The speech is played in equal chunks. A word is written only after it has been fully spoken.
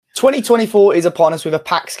2024 is upon us with a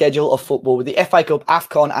packed schedule of football with the FA Cup,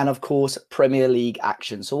 AFCON and, of course, Premier League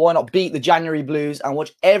action. So why not beat the January Blues and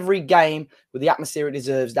watch every game with the atmosphere it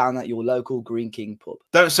deserves down at your local Green King pub?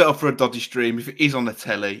 Don't settle for a dodgy stream. If it is on the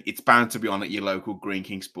telly, it's bound to be on at your local Green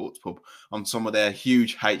King Sports pub on some of their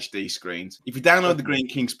huge HD screens. If you download the Green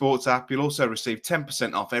King Sports app, you'll also receive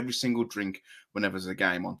 10% off every single drink whenever there's a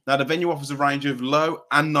game on. Now, the venue offers a range of low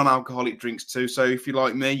and non-alcoholic drinks too. So if you're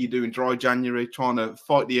like me, you're doing dry January, trying to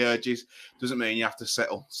fight the urges, doesn't mean you have to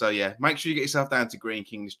settle. So yeah, make sure you get yourself down to Green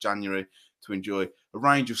King this January to enjoy a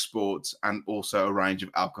range of sports and also a range of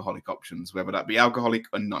alcoholic options, whether that be alcoholic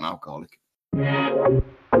or non-alcoholic.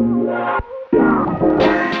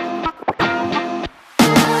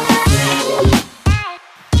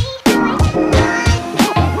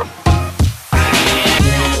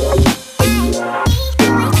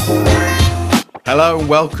 Hello and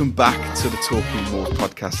welcome back to the Talking Moors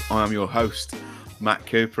podcast. I am your host, Matt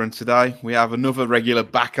Cooper, and today we have another regular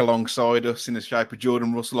back alongside us in the shape of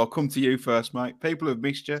Jordan Russell. I'll come to you first, mate. People have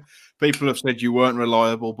missed you. People have said you weren't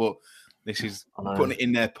reliable, but this is putting it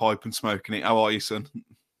in their pipe and smoking it. How are you, son?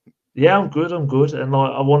 Yeah, I'm good. And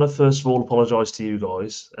I want to first of all apologise to you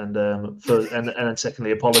guys, and then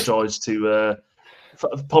secondly apologise to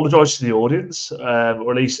the audience,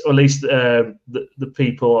 or at least the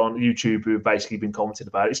people on YouTube who have basically been commenting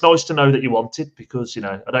about it. It's nice to know that you want it because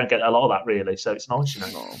I don't get a lot of that really, so it's nice, to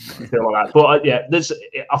feel like that. But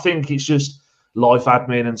I think it's just life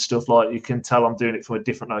admin and stuff. Like you can tell, I'm doing it from a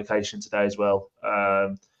different location today as well.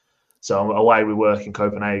 So I'm away with work in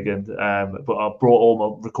Copenhagen, but I brought all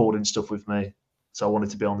my recording stuff with me. So I wanted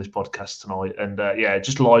to be on this podcast tonight. And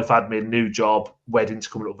just life admin, new job, wedding's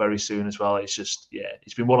coming up very soon as well. It's just,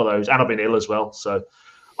 it's been one of those. And I've been ill as well. So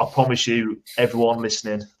I promise you, everyone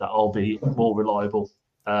listening, that I'll be more reliable.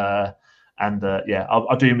 I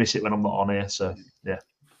do miss it when I'm not on here. So,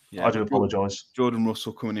 I do apologise. Jordan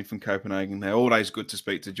Russell coming in from Copenhagen there. Always good to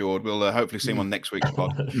speak to Jord. We'll hopefully see him on next week's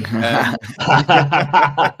pod. See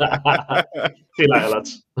you later,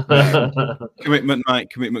 lads. Commitment, mate.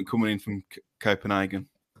 Commitment coming in from Copenhagen.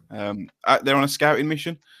 They're on a scouting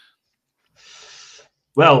mission?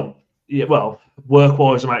 Well,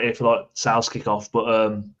 work-wise, I'm out here for like sales kick-off,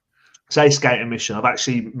 but say scouting mission. I've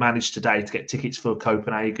actually managed today to get tickets for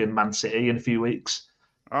Copenhagen, Man City in a few weeks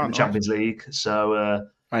in the Champions League. So...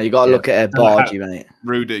 you got to look at Bargy, mate.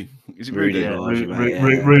 Rudy. Is it Rudy? Yeah,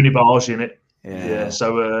 Rooney Bargy in it. Yeah.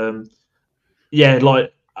 So,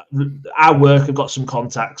 our work have got some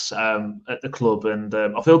contacts at the club, and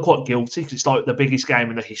I feel quite guilty because it's like the biggest game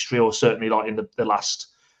in the history, or certainly like in the last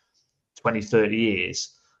 20, 30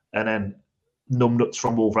 years. And then Numbnuts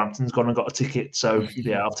from Wolverhampton's gone and got a ticket. So,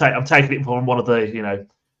 I'm taking it from one of the,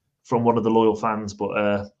 from one of the loyal fans, but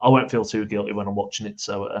I won't feel too guilty when I'm watching it.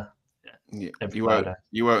 So, you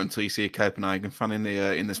won't until you see a Copenhagen fan in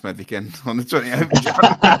the Smedley end on the 28th.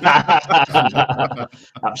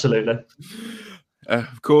 Absolutely.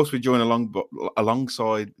 Of course, we join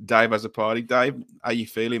alongside Dave as a party. Dave, how you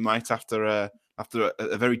feeling, mate? After a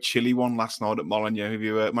very chilly one last night at Molineux, have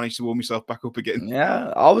you managed to warm yourself back up again?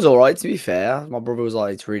 Yeah, I was all right, to be fair. My brother was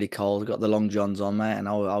like, it's really cold. Got the long johns on, mate, and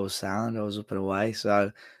I was sound. I was up and away, so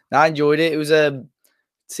I enjoyed it. It was a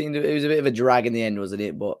bit of a drag in the end, wasn't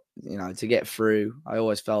it? But to get through, I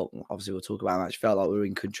always felt, obviously we'll talk about that, felt like we were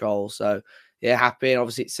in control. So yeah, happy, and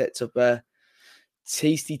obviously it sets up a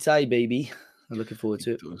tasty day, baby. I'm looking forward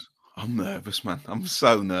to it. I'm nervous, man. I'm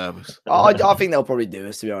so nervous. I think they'll probably do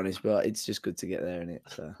us, to be honest, but it's just good to get there, isn't it?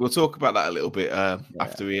 So we'll talk about that a little bit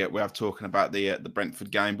after we have talking about the Brentford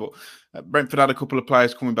game. But Brentford had a couple of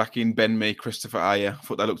players coming back in, Ben Mee, Christopher Ayer. I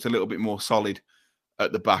thought they looked a little bit more solid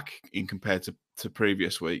at the back in compared to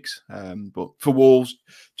previous weeks. But for Wolves,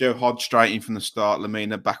 Joe Hodge straight in from the start,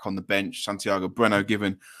 Lamina back on the bench, Santiago Breno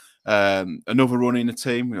given another run in the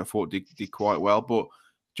team. I thought did quite well. But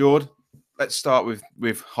Jord, let's start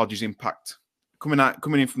with Hodge's impact. Coming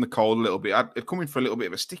in from the cold a little bit. I'd come in for a little bit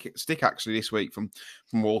of a stick actually this week from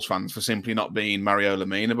Wolves fans for simply not being Mario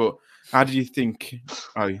Lamina. But how did you think?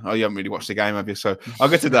 Oh, you haven't really watched the game, have you? So I'll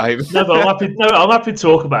get to Dave. No, but I'm happy to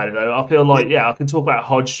talk about it though. I feel like I can talk about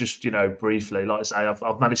Hodge just briefly. Like I say,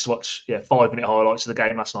 I've managed to watch 5-minute highlights of the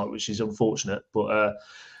game last night, which is unfortunate. But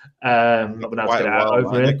not been able to get it out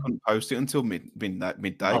over here. They couldn't post it until midday.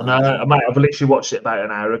 I know, mate. I've literally watched it about an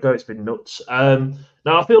hour ago. It's been nuts.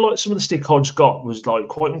 Now I feel like some of the stick Hodge got was like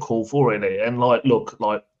quite uncalled for, really. And look,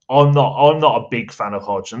 I'm not a big fan of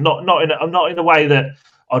Hodge, and I'm not in a way that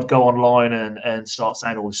I'd go online and start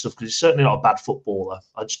saying all this stuff, because he's certainly not a bad footballer.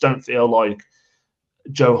 I just don't feel like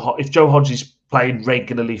if Joe Hodge is playing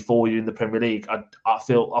regularly for you in the Premier League, I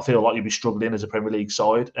feel like you'd be struggling as a Premier League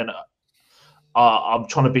side. And I'm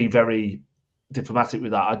trying to be very diplomatic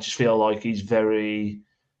with that. I just feel like he's very.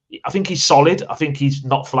 I think he's solid. I think he's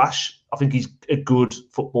not flash. I think he's a good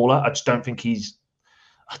footballer. I just don't think he's.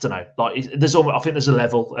 I don't know. Like there's, I think there's a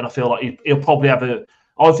level, and I feel like he'll probably have a.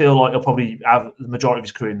 I feel like he'll probably have the majority of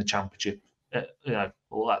his career in the Championship. That's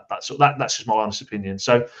just my honest opinion.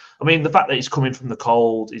 So, I mean, the fact that he's coming from the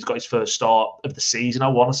cold, he's got his first start of the season. I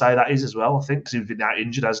want to say that is as well. I think because he's been out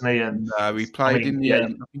injured, hasn't he? And no, he played in the. I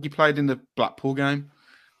think he played in the Blackpool game.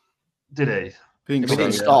 Did he? I think he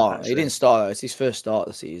didn't start. He didn't start. It's his first start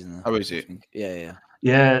of the season. Oh, is it?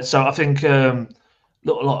 Yeah. So I think.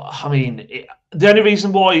 Look, I mean, the only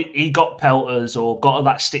reason why he got pelters or got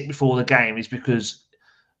that stick before the game is because,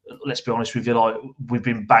 let's be honest with you, like we've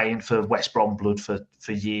been baying for West Brom blood for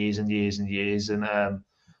years and years and years, and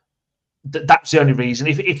that's the only reason.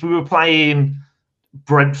 If we were playing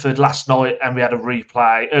Brentford last night and we had a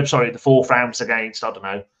replay, the fourth rounds against, I don't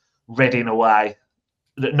know, Reading away,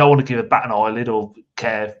 that no one would give a bat an eyelid or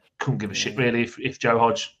care, couldn't give a shit really if Joe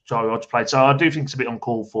Hodge played. So I do think it's a bit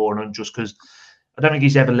uncalled for and unjust because I don't think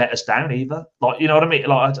he's ever let us down either. Like, you know what I mean?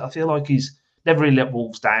 Like, I feel like he's never really let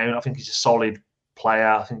Wolves down. I think he's a solid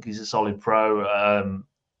player. I think he's a solid pro.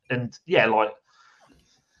 And yeah, like,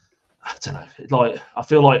 I don't know. Like, I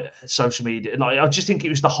feel like social media, like, I just think it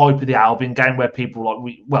was the hype of the Albion game where people, like,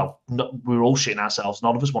 we were all shitting ourselves.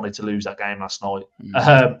 None of us wanted to lose that game last night.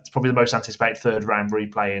 It's probably the most anticipated third round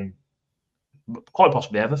replay in quite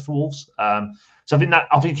possibly ever for Wolves. So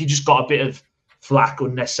I think he just got a bit of flack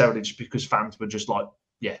unnecessarily just because fans were just like,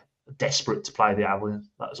 desperate to play the Albion.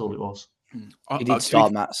 That's all it was. He did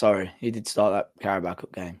start, Matt. Sorry. He did start that Carabao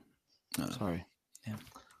Cup game. Oh. Sorry.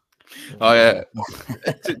 Yeah.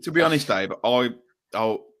 To be honest, Dave,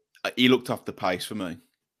 he looked off the pace for me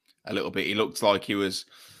a little bit. He looked like he was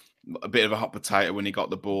a bit of a hot potato when he got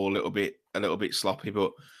the ball, a little bit sloppy,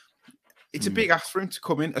 but it's a big ask for him to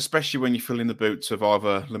come in, especially when you fill in the boots of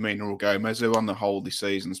either Lamina or Gomez, who on the whole this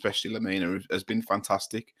season, especially Lamina, has been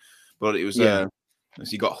fantastic. But it was, as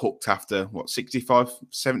he got hooked after, 65,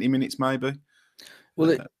 70 minutes maybe?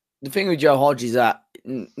 Well, the thing with Joe Hodge is that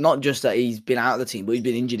not just that he's been out of the team, but he's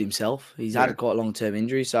been injured himself. He's had quite a long-term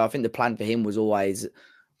injury. So I think the plan for him was always,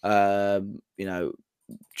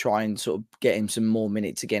 try and sort of get him some more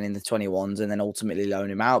minutes again in the 21s and then ultimately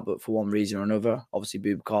loan him out. But for one reason or another, obviously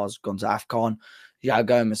Boubacar's gone to AFCON. Yao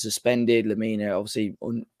Gomez suspended. Lamina, obviously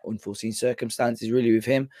unforeseen circumstances really with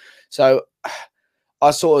him. So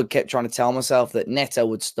I sort of kept trying to tell myself that Neto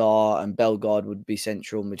would start and Bellegarde would be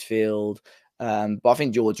central midfield. But I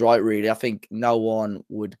think Jord's right, really. I think no one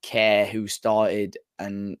would care who started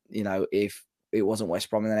and, if it wasn't West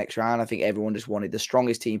Brom in the next round. I think everyone just wanted the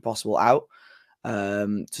strongest team possible out.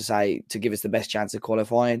 To give us the best chance of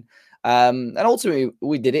qualifying. And ultimately,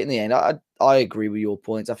 we did it in the end. I agree with your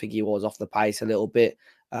points. I think he was off the pace a little bit.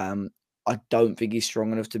 I don't think he's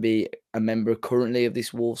strong enough to be a member currently of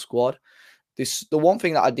this Wolves squad. The one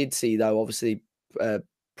thing that I did see, though, obviously,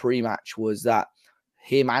 pre-match was that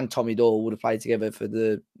him and Tommy Doyle would have played together for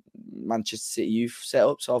the Manchester City youth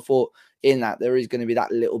setup. So I thought in that there is going to be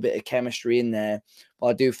that little bit of chemistry in there. But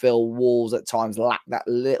I do feel Wolves at times lack that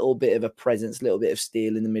little bit of a presence, little bit of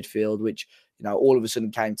steel in the midfield, which, all of a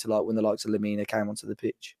sudden came to light when the likes of Lamina came onto the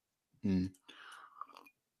pitch.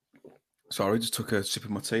 Sorry, I just took a sip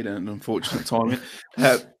of my tea there, an unfortunate timing.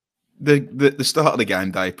 The start of the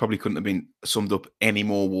game, Dave, probably couldn't have been summed up any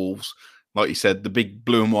more Wolves. Like you said, the big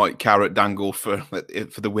blue and white carrot dangle for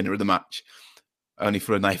the winner of the match, only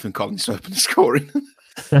for a Nathan Collins to open the scoring.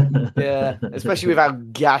 Yeah, especially with how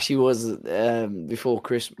gash he was before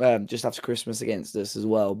Christmas, just after Christmas against us as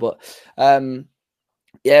well. But it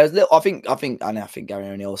was little, I think Gary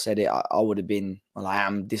O'Neill said it. I would have been, I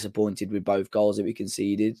am disappointed with both goals that we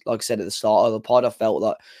conceded. Like I said at the start of the pod, I felt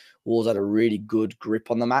like Wolves had a really good grip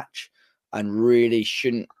on the match. And really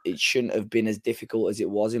shouldn't have been as difficult as it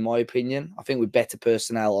was, in my opinion. I think with better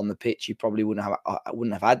personnel on the pitch, you probably wouldn't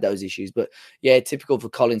have had those issues. But yeah, typical for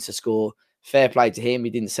Collins to score. Fair play to him.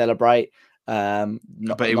 He didn't celebrate. I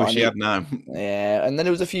bet he wish he had now. Yeah, and then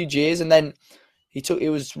there was a few jeers, and then it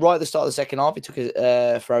was right at the start of the second half. He took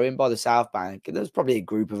a throw in by the South Bank, and there was probably a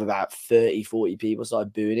group of about 30, 40 people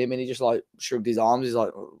started booing him, and he just like shrugged his arms. He's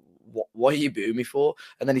like, what are you booing me for?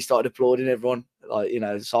 And then he started applauding everyone,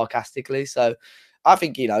 sarcastically. So I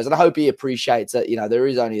think he knows, and I hope he appreciates that, there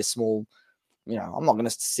is only a small, I'm not going to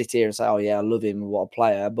sit here and say, oh yeah, I love him, what a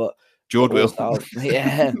player, but Jord will.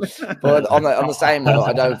 Yeah. But on the same note,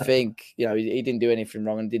 I don't think, he didn't do anything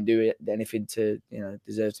wrong and didn't do anything to,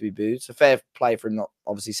 deserve to be booed. So fair play for him not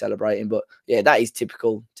obviously celebrating, but yeah, that is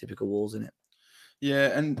typical Wolves, isn't it?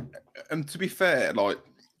 Yeah, and to be fair, like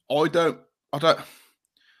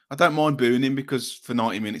I I don't mind booing him because for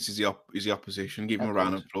 90 minutes is the opposition. Give him a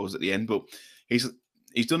round of applause at the end. But he's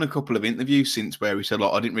done a couple of interviews since where he said,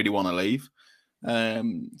 like, I didn't really want to leave.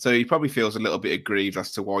 So he probably feels a little bit aggrieved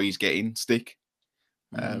as to why he's getting stick.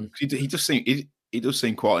 He does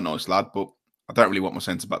seem quite a nice lad, but I don't really want my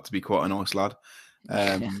centre back to be quite a nice lad.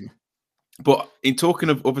 But in talking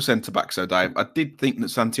of other centre backs, though, Dave, I did think that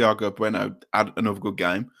Santiago Bueno had another good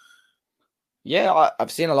game. Yeah,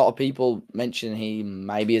 I've seen a lot of people mention he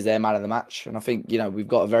maybe is their man of the match, and I think we've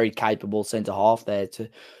got a very capable centre half there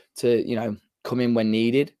to come in when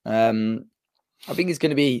needed. I think it's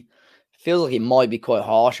going to be feels like it might be quite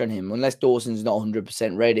harsh on him unless Dawson's not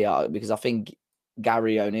 100% ready, because I think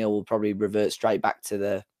Gary O'Neill will probably revert straight back to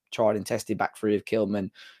the tried and tested back three of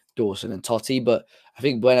Kilman, Dawson, and Totti. But I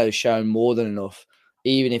think Bueno's shown more than enough,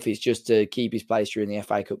 even if it's just to keep his place during the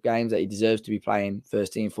FA Cup games, that he deserves to be playing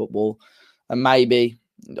first team football. And maybe,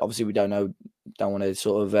 obviously, we don't want to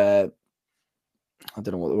sort of, I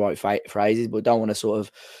don't know what the right phrase is, but don't want to sort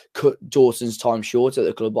of cut Dawson's time short at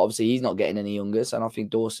the club. But obviously, he's not getting any younger. So I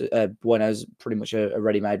think Bueno's pretty much a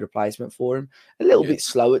ready-made replacement for him. A little bit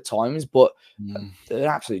slow at times, but an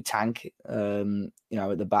absolute tank, at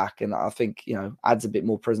the back. And I think, adds a bit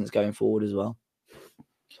more presence going forward as well.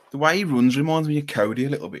 The way he runs reminds me of Cody a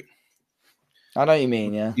little bit. I know what you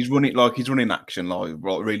mean, yeah. He's running action, like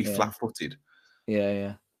really flat-footed.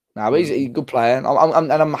 Yeah. No, but he's a good player, and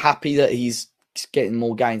I'm happy that he's getting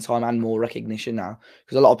more game time and more recognition now,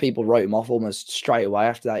 because a lot of people wrote him off almost straight away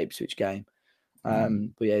after that Ipswich game. But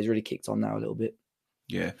yeah, he's really kicked on now a little bit.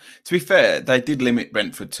 Yeah. To be fair, they did limit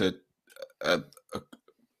Brentford to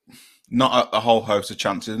not a whole host of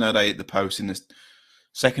chances. No, they hit the post in the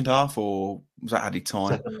second half, or was that added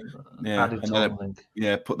time? Added time, I think.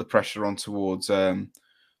 Yeah, put the pressure on towards the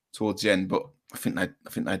end, but I think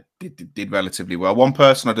they did relatively well. One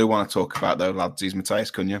person I do want to talk about though, lads, is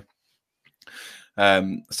Matheus Cunha.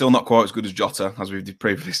 Still not quite as good as Jota, as we've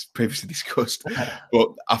previously discussed, but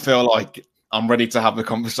I feel like I'm ready to have the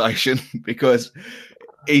conversation because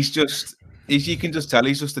you can just tell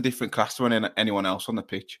he's just a different class to anyone else on the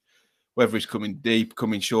pitch. Whether he's coming deep,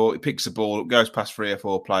 coming short, he picks the ball, goes past 3 or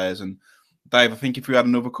 4 players. And Dave, I think if we had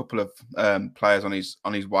another couple of players on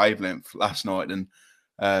his wavelength last night, then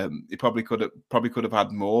he probably could have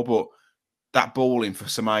had more. But that ball in for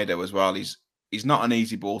Semedo as well, he's not an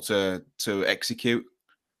easy ball to execute.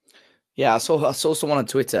 Yeah, I saw someone on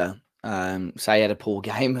Twitter say he had a poor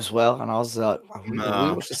game as well, and I was like, we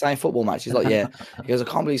watched the same football match. He's like, yeah. He goes, I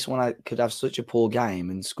can't believe someone could have such a poor game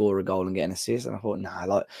and score a goal and get an assist. And I thought, nah,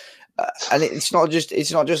 like. And it's not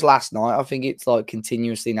just last night. I think it's like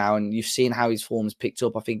continuously now, and you've seen how his form's picked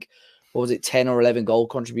up. I think, what was it, 10 or 11 goal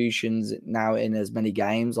contributions now in as many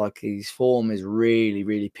games. Like, his form is really,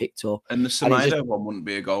 really picked up. And the Semedo one wouldn't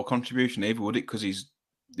be a goal contribution either, would it? Because he's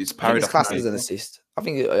parried off. It's classed as an assist. I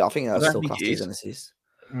think that's still classed as an assist.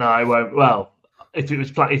 No, it won't. Well, if you're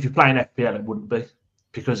playing FPL, it wouldn't be,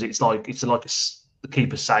 because it's like the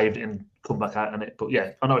keeper saved it and come back out on it. But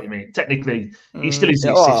yeah, I know what you mean. Technically, he still is.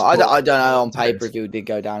 I don't know on paper if he did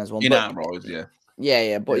go down as one. Yeah.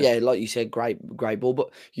 Yeah. But yeah, like you said, great ball.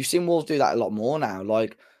 But you've seen Wolves do that a lot more now.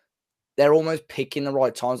 Like, they're almost picking the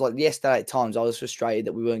right times. Like yesterday at times, I was frustrated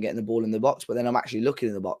that we weren't getting the ball in the box, but then I'm actually looking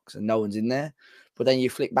in the box and no one's in there. But then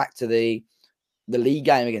you flick back to the league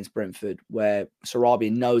game against Brentford, where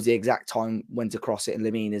Sarabi knows the exact time when to cross it, and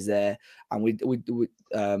Lamine is there. And we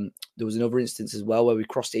there was another instance as well where we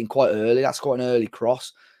crossed it in quite early. That's quite an early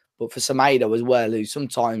cross. But for Semedo as well, who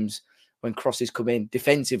sometimes when crosses come in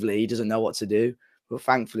defensively, he doesn't know what to do. But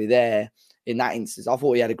thankfully there, in that instance, I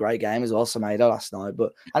thought he had a great game as well, Semedo, last night.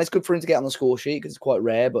 And it's good for him to get on the score sheet because it's quite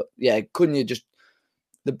rare. But yeah,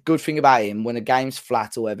 the good thing about him, when a game's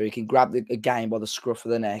flat or whatever, he can grab a game by the scruff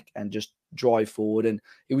of the neck and just drive forward. And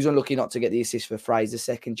he was unlucky not to get the assist for Fraser's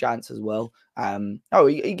second chance as well.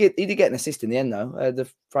 He did get an assist in the end though. The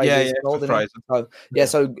Fraser goal,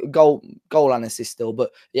 so goal and assist still.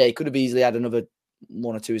 But yeah, he could have easily had another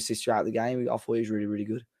 1 or 2 assists throughout the game. I thought he was really, really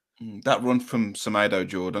good. That run from Semedo,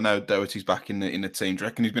 Jord. I know Doherty's back in the team. Do you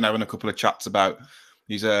reckon he's been having a couple of chats about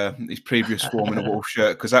his previous form in a Wolves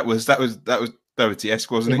shirt? Because that was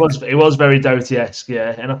Doherty-esque, wasn't it? It was very Doherty-esque,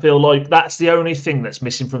 yeah. And I feel like that's the only thing that's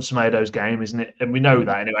missing from Semedo's game, isn't it? And we know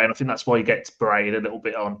that anyway. And I think that's why he gets berated a little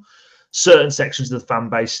bit on certain sections of the fan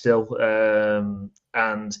base still. And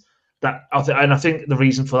I think the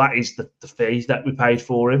reason for that is the fee that we paid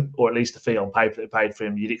for him, or at least the fee on paper that we paid for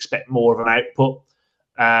him. You'd expect more of an output.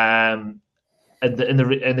 And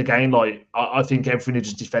the game, like I think everything he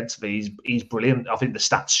does defensively, he's brilliant. I think the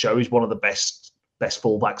stats show he's one of the best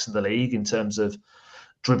fullbacks in the league in terms of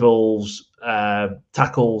dribbles,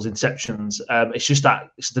 tackles, interceptions. It's just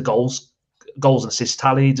that it's the goals and assist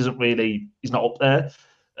tally. He's not up there.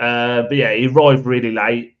 But yeah, he arrived really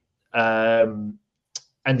late. And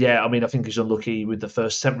yeah, I mean, I think he's unlucky with the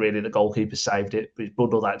first attempt. Really, the goalkeeper saved it, but he's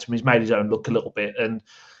bundled that to him. He's made his own luck a little bit, and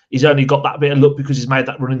he's only got that bit of luck because he's made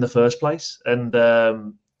that run in the first place. And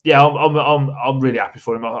yeah, I'm really happy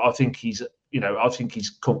for him. I think he's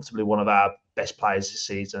comfortably one of our best players this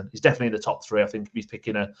season. He's definitely in the top three. I think he's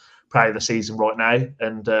picking a player of the season right now,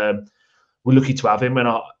 and we're lucky to have him. And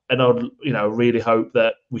I really hope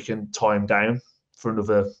that we can tie him down for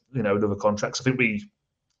another contract. I think we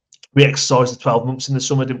exercised the 12 months in the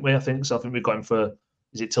summer, didn't we? I think so. I think we've got him for,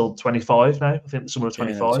 is it till 25 now? I think the summer of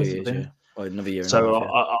 25. 2 years, I think. yeah. Well, another year. So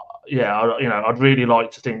I'd really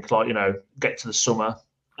like to think get to the summer,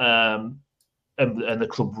 and the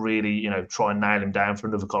club really try and nail him down for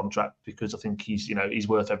another contract, because I think he's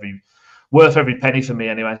worth every penny for me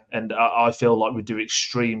anyway. And I feel like we do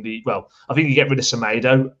extremely well. I think you get rid of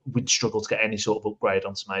Semedo, we'd struggle to get any sort of upgrade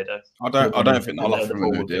on Semedo. I don't think they'll offer him a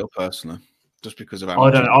new deal personally, just because of how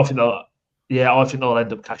much. I think they'll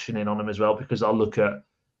end up cashing in on him as well, because they'll look at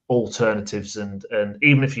alternatives, and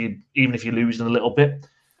even if you're losing a little bit,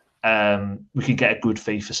 we can get a good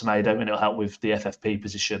fee for Semedo, and it'll help with the FFP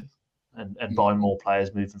position and buying more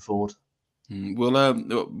players moving forward. Well,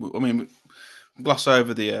 I mean, gloss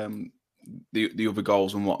over the other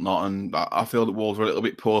goals and whatnot, and I feel that Wolves were a little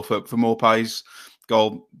bit poor for Maupay's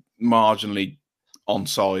goal, marginally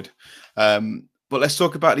onside. But let's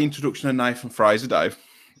talk about the introduction of Nathan Fraser, Dave.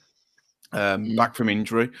 Back from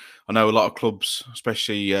injury. I know a lot of clubs,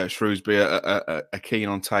 especially Shrewsbury, are keen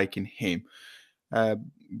on taking him.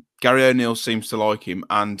 Gary O'Neill seems to like him,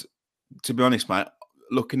 and to be honest, mate,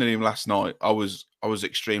 looking at him last night, I was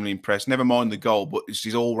extremely impressed. Never mind the goal, but it's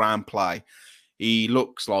his all-round play. He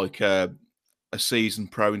looks like a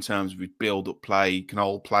seasoned pro in terms of his build-up play. He can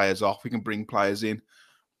hold players off. He can bring players in.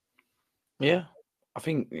 Yeah, I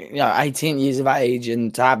think 18 years of age,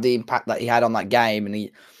 and to have the impact that he had on that game, and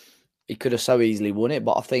he could have so easily won it.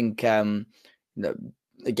 But I think again,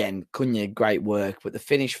 Cunha, great work, but the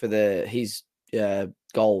finish for his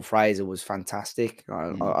goal, Fraser, was fantastic.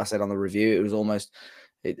 I said on the review, it was almost.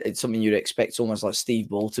 It's something you'd expect, almost like Steve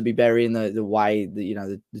Ball to be burying the way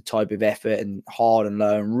that the type of effort, and hard and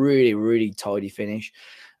low, and really, really tidy finish.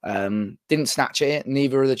 Didn't snatch it.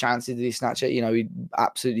 Neither of the chances did he snatch it. He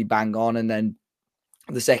absolutely bang on. And then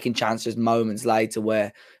the second chance, just moments later,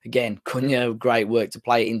 where again, Cunha, great work to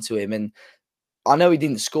play it into him. And I know he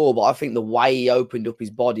didn't score, but I think the way he opened up his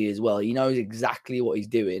body as well, he knows exactly what he's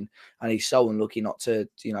doing, and he's so unlucky not to,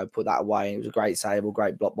 put that away. It was a great save, a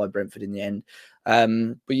great block by Brentford in the end.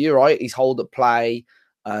 But you're right, his hold up play,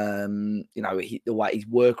 the way his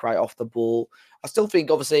work rate off the ball. I still think,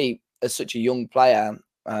 obviously, as such a young player,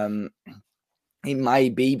 it may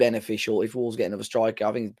be beneficial if Wolves get another striker.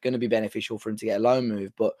 I think it's going to be beneficial for him to get a loan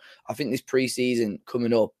move. But I think this pre-season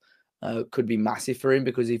coming up could be massive for him,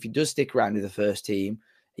 because if he does stick around with the first team,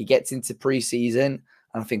 he gets into pre-season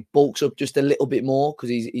and I think bulks up just a little bit more, because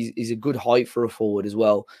he's a good height for a forward as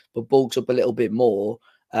well, but bulks up a little bit more,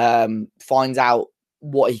 finds out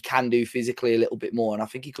what he can do physically a little bit more. And I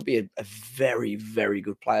think he could be a very, very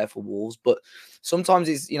good player for Wolves. But sometimes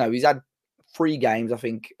he's had 3 games, I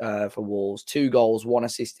think, for Wolves, 2 goals, 1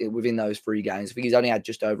 assist within those 3 games. I think he's only had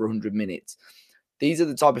just over 100 minutes. These are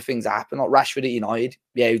the type of things that happen. Like Rashford at United.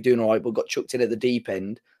 Yeah, he was doing all right, but got chucked in at the deep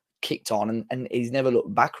end, kicked on, and he's never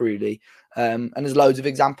looked back, really. And there's loads of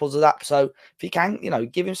examples of that. So if he can,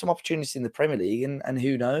 give him some opportunities in the Premier League, and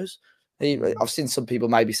who knows? I've seen some people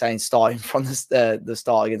maybe saying starting from the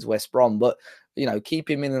start against West Brom, but keep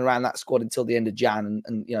him in and around that squad until the end of Jan,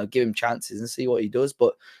 and give him chances and see what he does.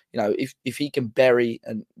 But if he can bury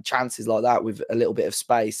chances like that with a little bit of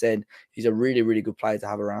space, then he's a really, really good player to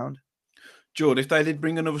have around. Jord, if they did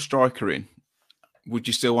bring another striker in, would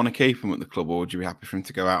you still want to keep him at the club, or would you be happy for him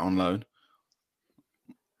to go out on loan?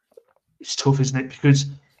 It's tough, isn't it? Because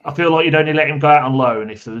I feel like you'd only let him go out on loan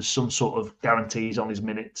if there was some sort of guarantees on his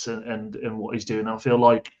minutes and what he's doing. I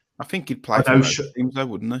think he'd play for those teams, though,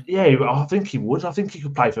 wouldn't he? Yeah, I think he would. I think he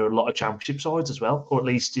could play for a lot of championship sides as well, or at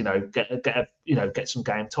least get some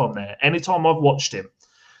game time there. Anytime I've watched him,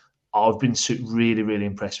 I've been really, really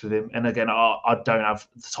impressed with him. And again, I don't have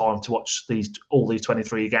the time to watch all these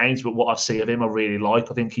 23 games, but what I see of him, I really like.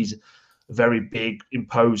 I think he's a very big,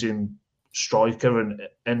 imposing striker,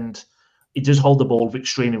 and he does hold the ball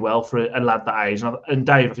extremely well for a lad that age. And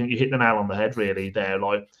Dave, I think you hit the nail on the head really there.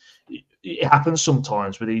 Like, it happens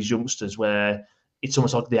sometimes with these youngsters where it's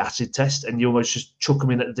almost like the acid test, and you almost just chuck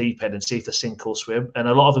them in at the deep end and see if they sink or swim. And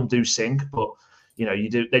a lot of them do sink, but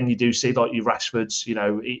you do see like your Rashfords,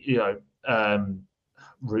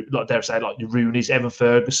 like dare I say, like your Rooney's, Evan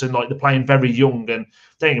Ferguson, like they're playing very young. And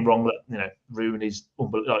don't get me wrong, that Rooney's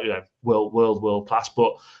world class,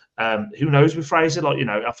 but who knows with Fraser? Like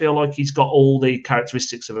I feel like he's got all the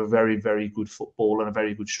characteristics of a very, very good footballer and a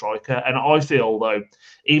very good striker. And I feel though,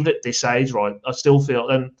 even at this age, right, I still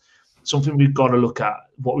feel something we've got to look at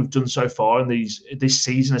what we've done so far in this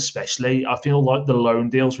season, especially. I feel like the loan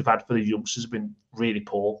deals we've had for the youngsters have been really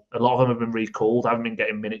poor. A lot of them have been recalled, haven't been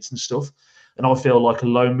getting minutes and stuff. And I feel like a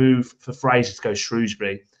loan move for Fraser to go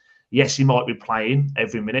Shrewsbury, yes, he might be playing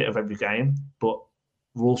every minute of every game, but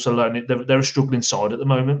we're also learning they're a struggling side at the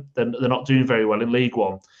moment. They're not doing very well in League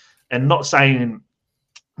One, and not saying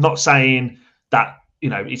that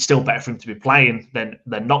it's still better for him to be playing than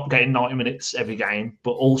not getting 90 minutes every game.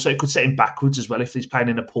 But also it could set him backwards as well if he's playing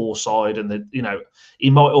in a poor side, and he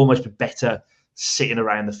might almost be better sitting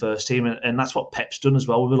around the first team, and that's what Pep's done as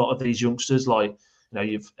well with a lot of these youngsters. Like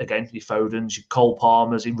you've your Fodens, your Cole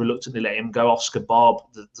Palmers. He reluctantly let him go. Oscar Bob.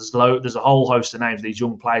 There's a whole host of names of these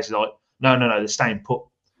young players. Like no, they're staying put.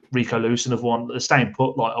 Rico Lucen have won. They're staying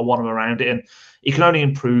put. Like I want him around it, and he can only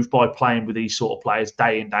improve by playing with these sort of players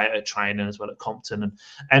day in day out at training as well at Compton.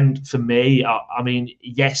 And for me, I mean,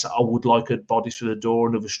 yes, I would like a body through the door,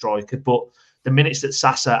 another striker, but the minutes that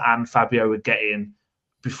Sasa and Fabio were getting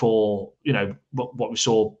before, what we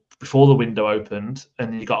saw before the window opened,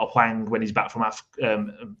 and you got a Hwang when he's back from at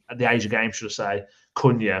the Asia game, should I say,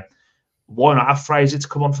 Cunha. Why not have Fraser to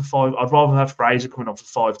come on for 5? I'd rather have Fraser coming on for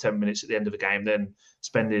 5-10 minutes at the end of a game than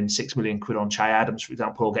spending £6 million on Che Adams, for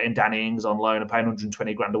example, or getting Danny Ings on loan and paying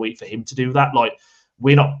 120 grand a week for him to do that. Like,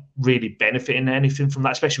 we're not really benefiting anything from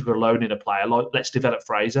that, especially if we're loaning a player. Like, let's develop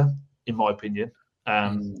Fraser, in my opinion.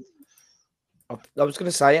 I was going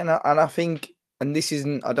to say, and I think, and this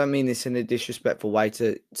isn't, I don't mean this in a disrespectful way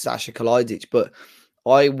to Sasha Kalajdzic, but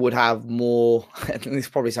I would have more, and this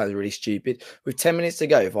probably sounds really stupid, with 10 minutes to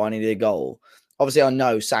go, if I needed a goal, obviously I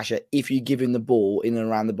know Sasha, if you give him the ball in and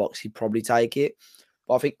around the box, he'd probably take it.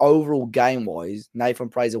 But I think overall game-wise, Nathan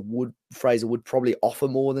Fraser would probably offer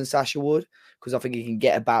more than Sasha would, because I think he can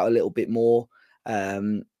get about a little bit more.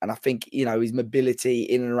 And I think, his mobility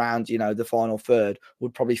in and around, the final third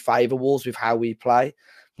would probably favour Wolves with how we play.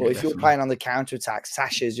 But if you're playing on the counter-attack,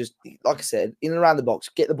 Sasha's just, like I said, in and around the box,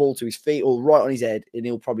 get the ball to his feet or right on his head, and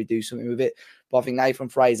he'll probably do something with it. But I think Nathan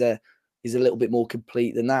Fraser is a little bit more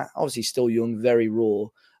complete than that. Obviously, still young, very raw.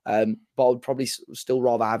 But I would probably still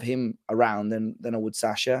rather have him around than I would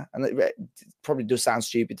Sasha. And it probably does sound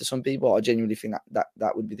stupid to some people. I genuinely think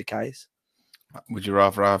that would be the case. Would you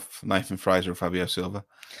rather have Nathan Fraser or Fabio Silva?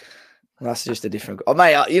 That's just a different... Oh,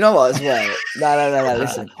 mate, you know what as well? No,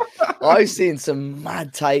 listen. I've seen some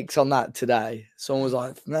mad takes on that today. Someone was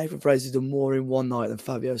like, Nathan Fraser's done more in one night than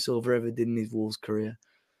Fabio Silva ever did in his Wolves career.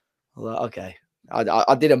 I was like, okay.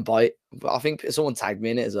 I didn't bite, but I think someone tagged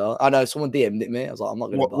me in it as well. I know someone DM'd it me. I was like, I'm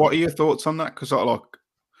not going to bite. What are your thoughts on that? Because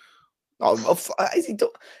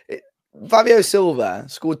Fabio Silva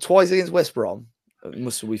scored twice against West Brom.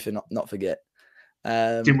 Must we not forget.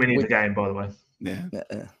 Didn't win either game, by the way. Yeah.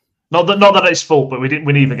 Not that it's fault, but we didn't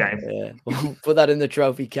win either game. Yeah. Put that in the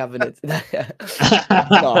trophy cabinet. No,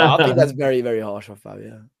 I think that's very, very harsh on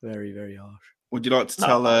Fabio. Very, very harsh. Would you like to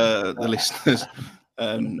tell the listeners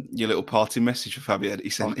your little party message for Fabio that he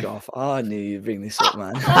sent you? Off. Oh, I knew you'd bring this up,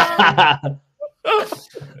 man.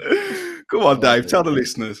 Come on, Dave. Tell the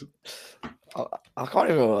listeners. I can't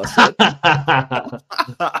even remember what I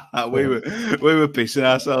said. we were pissing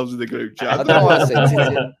ourselves in the group chat. I don't know what I sent it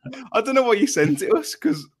to. I don't know what you sent it us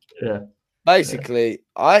because basically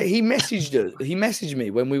he messaged us. He messaged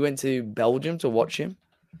me when we went to Belgium to watch him.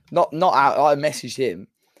 Not out. I messaged him,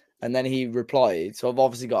 and then he replied. So I've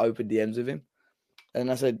obviously got open DMs with him,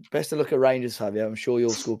 and I said, "Best of luck at Rangers, Fabio. I'm sure you'll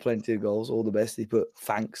score plenty of goals. All the best." He put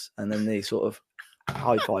thanks, and then the sort of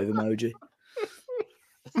high five emoji.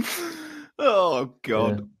 Oh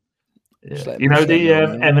God! Yeah. You know the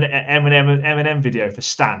Eminem video for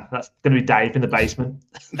Stan? That's going to be Dave in the basement.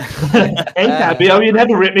 Hey, Fabio, you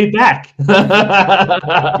never ripped me back.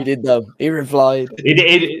 He did though. He replied. He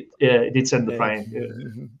did send the plane.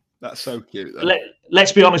 Yeah. That's so cute. Though.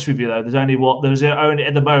 Let's be honest with you though. There's only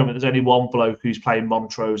at the moment. There's only one bloke who's playing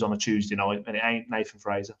Montrose on a Tuesday night, and it ain't Nathan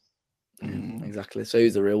Fraser. Exactly. So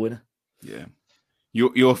who's the real winner? Yeah.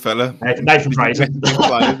 Your fella, Nathan Fraser.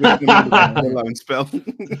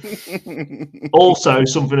 Also,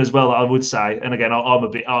 something as well that I would say, and again,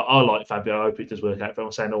 I like Fabio. I hope it does work out. But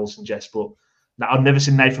I'm saying all in jest, but I've never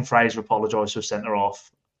seen Nathan Fraser apologise to a centre half,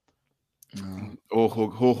 or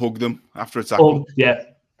hug them after a tackle. Yeah.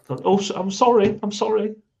 Oh, I'm sorry.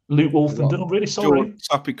 Luke Wolfenden. I'm really sorry. Jord,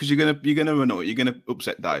 stop it, because you're gonna annoy. You're gonna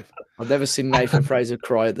upset Dave. I've never seen Nathan Fraser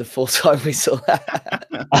cry at the full time whistle.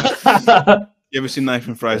 You ever seen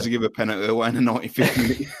Nathan Fraser give a penalty away in the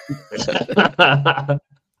 95th minute?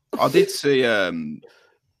 I did see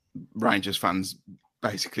Rangers fans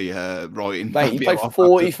basically writing. Mate, he played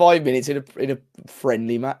 45 minutes in a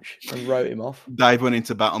friendly match and wrote him off. Dave went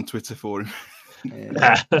into bat on Twitter for him.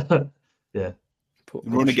 Yeah.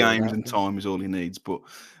 Running games and time is all he needs. But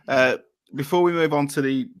before we move on to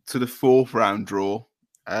the 4th round draw,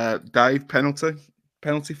 Dave, penalty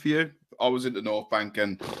for you. I was at the North Bank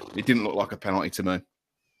and it didn't look like a penalty to me.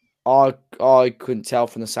 I couldn't tell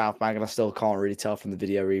from the South Bank, and I still can't really tell from the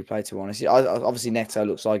video replay, to be honest. Obviously, Neto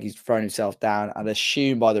looks like he's thrown himself down. I'd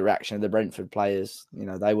assume by the reaction of the Brentford players,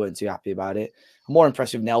 they weren't too happy about it. I'm more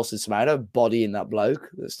impressed with Nelson Semedo bodying that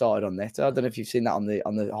bloke that started on Neto. I don't know if you've seen that on the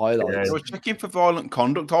highlights. Yeah. I was checking for violent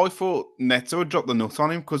conduct. I thought Neto had dropped the nut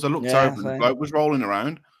on him because I looked over and the bloke was rolling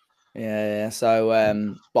around. Yeah. So,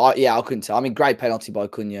 I couldn't tell. I mean, great penalty by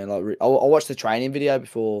Cunha. Like, I watched the training video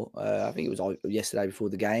before. I think it was yesterday before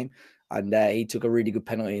the game, and he took a really good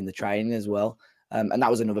penalty in the training as well. And that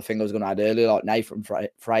was another thing I was going to add earlier. Like Nathan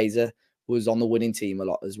Fraser was on the winning team a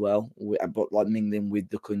lot as well, but like mingling with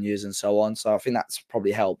the Cunhas and so on. So I think that's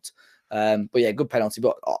probably helped. But yeah, good penalty.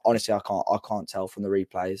 But honestly, I can't tell from the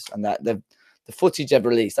replays and that the footage they've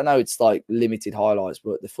released. I know it's like limited highlights,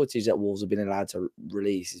 but the footage that Wolves have been allowed to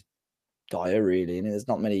release is dire, really, and there's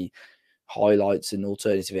not many highlights and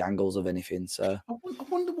alternative angles of anything. So I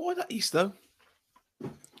wonder why that is, though.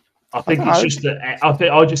 I think it's just that.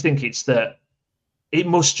 I just think it's that. It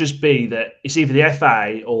must just be that it's either the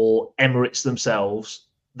FA or Emirates themselves.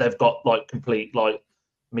 They've got like complete like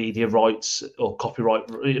media rights or copyright.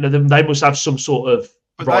 They must have some sort of.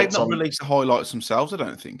 But they've not released the highlights themselves. I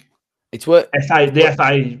don't think it's what the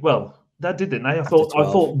FA. Well, that didn't they? I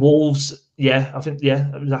thought Wolves. Yeah, I think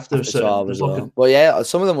it was after a certain. Well, yeah,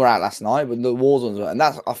 some of them were out last night, but the Wolves ones were, and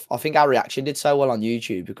that's I think our reaction did so well on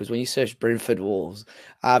YouTube because when you search Brentford Wolves,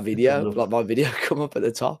 our video, like my video, come up at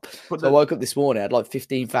the top. So I woke up this morning, I had like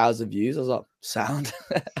 15,000 views. I was like, sound.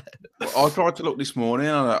 I tried to look this morning,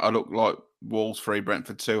 and I looked like Wolves 3,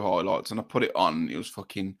 Brentford 2 highlights, and I put it on. It was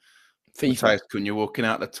fucking. FIFA. You're walking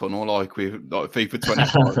out the tunnel like with like FIFA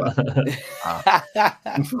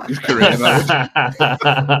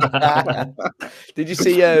 25. Did you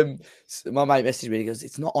see? My mate messaged me. He goes,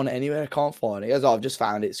 "It's not on anywhere. I can't find it." He goes, "I've just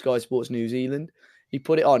found it. Sky Sports New Zealand." He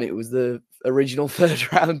put it on. It was the original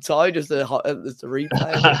 3rd round tie, just a replay.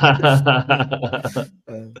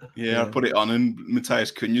 I put it on, and Mateus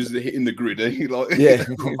Cunha's hitting the griddy. Like,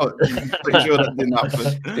 pretty sure that didn't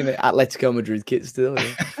happen. In an Atletico Madrid kit still.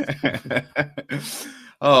 Yeah.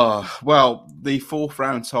 Oh, well, the 4th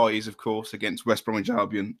round tie is, of course, against West Bromwich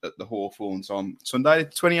Albion at the Hawthorns on Sunday,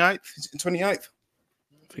 28th. Is it 28th?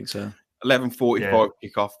 I think so. 11:45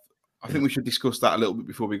 kickoff. I think we should discuss that a little bit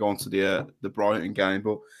before we go on to the Brighton game.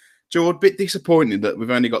 But, Jord, a bit disappointing that we've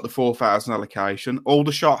only got the 4,000 allocation.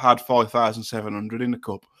 Aldershot had 5,700 in the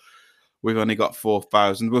cup. We've only got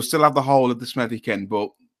 4,000. We'll still have the whole of the Smethwick end, but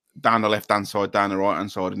down the left-hand side, down the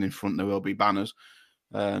right-hand side, and in front there will be banners.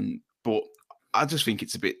 But I just think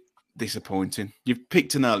it's a bit disappointing. You've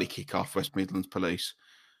picked an early kick-off, West Midlands Police.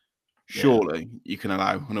 Surely you can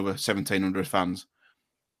allow another 1,700 fans.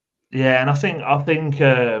 Yeah, and I think I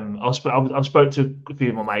spoke to a few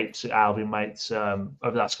of my mates, Albion mates, over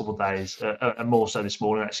the last couple of days, and more so this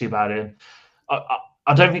morning actually about it.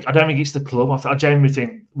 I don't think it's the club. I genuinely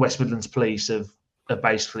think West Midlands Police have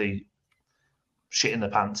basically shit in the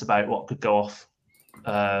pants about what could go off.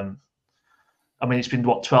 I mean, it's been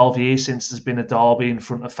 12 years since there's been a derby in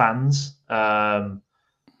front of fans, and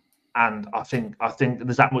I think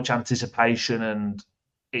there's that much anticipation and.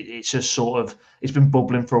 It's just sort of it's been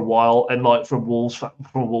bubbling for a while, and like from a Wolves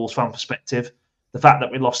fan perspective, the fact that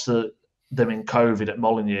we lost to them in COVID at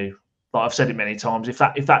Molineux, like I've said it many times, if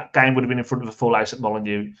that game would have been in front of a full house at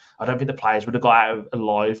Molineux, I don't think the players would have got out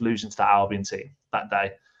alive losing to that Albion team that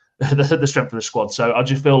day, the strength of the squad. So I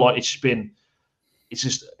just feel like it's just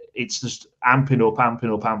amping up,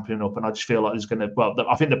 and I just feel like there's gonna. Well,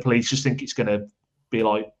 I think the police just think it's gonna be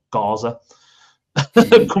like Gaza.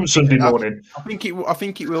 Come Sunday morning. I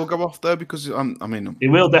think it will go off though because I mean it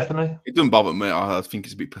will definitely. It doesn't bother me. I think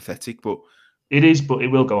it's a bit pathetic, but it is. But it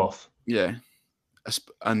will go off. Yeah,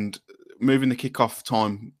 and moving the kickoff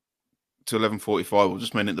time to 11:45 will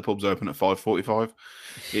just mean that the pub's open at 5:45.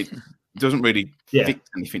 It doesn't really fix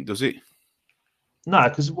anything, does it? No,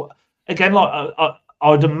 because again, like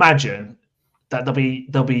I'd imagine that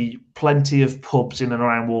there'll be plenty of pubs in and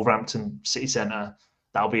around Wolverhampton city centre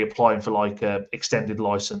they'll be applying for like a extended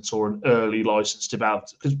license or an early license to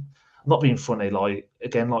about, because I'm not being funny, like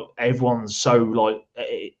again, like everyone's so like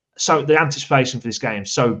so the anticipation for this game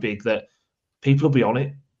is so big that people will be on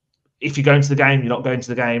it. If you're going to the game, you're not going to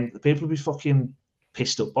the game, the people will be fucking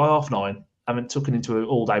pissed up by 9:30. I mean, tucking into an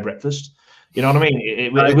all-day breakfast. You know what I mean?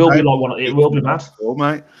 It will be like one. It will be mad,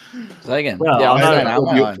 mate. Say again. Well, yeah, I I'm know. staying out,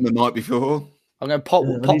 Up mate. from the night before. I'm going to pop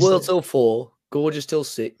World till 4, Gorgeous till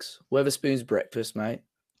 6, Weatherspoon's breakfast, mate.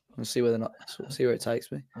 We'll see where it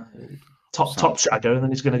takes me. Top shagger, and then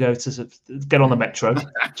he's going to go to get on the metro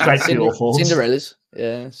straight to your falls. Cinderella's,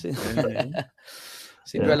 yeah.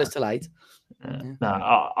 Cinderella's till 8. Yeah.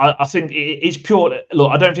 No, I think it's pure.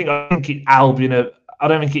 Look, I don't think it's Albion. I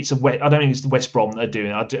don't think it's the West Brom that are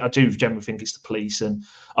doing it. I do generally think it's the police, and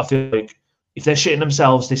I feel like if they're shitting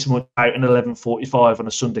themselves this much out in 11:45 on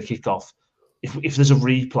a Sunday kickoff, if there's a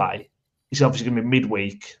replay, it's obviously going to be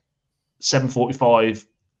midweek, 7:45,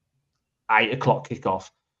 8 o'clock kickoff.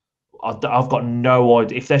 I've got no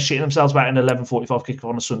idea if they're shitting themselves about an 11:45 kickoff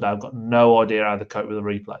on a Sunday. I've got no idea how they cope with a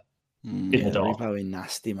replay. In the dark. Replay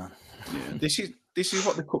nasty, man. Yeah. This is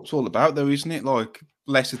what the cup's all about, though, isn't it? Like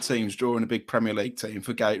lesser teams drawing a big Premier League team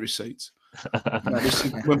for gate receipts.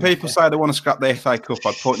 When people say they want to scrap the FA Cup,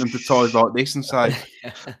 I'd point them to ties like this and say,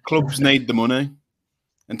 clubs need the money,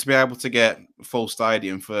 and to be able to get a full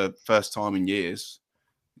stadium for first time in years,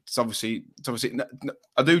 it's obviously.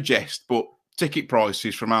 I do jest, but ticket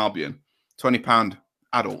prices from Albion, £20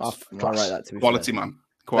 adults, quality, man.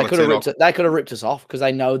 Quality. They could have ripped us off because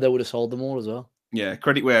they know they would have sold them all as well. Yeah,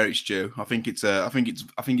 credit where it's due. I think it's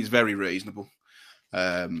very reasonable.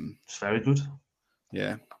 It's very good.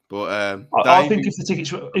 Yeah, but I think if the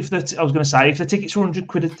tickets were, if the tickets were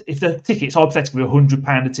 £100, if the tickets hypothetically were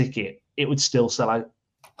 £100 a ticket, it would still sell out.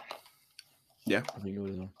 Yeah, I think it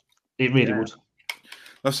would. It really would.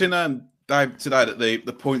 I've seen Dave today that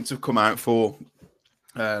the points have come out for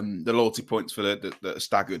the loyalty points for the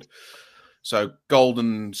staggered. So gold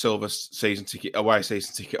and silver away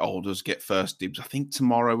season ticket holders get first dibs. I think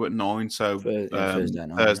tomorrow at 9. So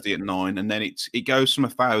Thursday at 9, and then it goes from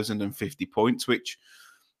 1,050 points, which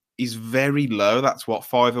is very low. That's what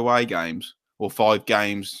 5 away games or 5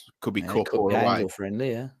 games could be cup or away or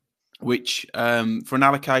friendly, yeah. Which for an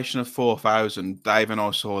allocation of 4,000, Dave and I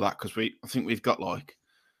saw that because I think we've got like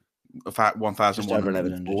about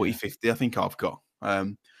 1,140, 50. I think I've got.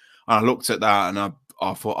 And I looked at that and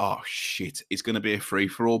I thought, oh shit, it's going to be a free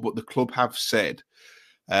for all. But the club have said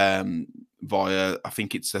via, I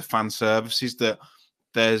think it's the fan services, that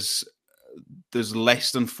there's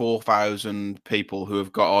less than 4,000 people who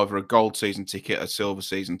have got either a gold season ticket, a silver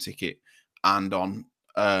season ticket, and on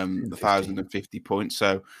 1,050 points.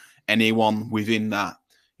 So anyone within that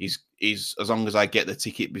is as long as I get the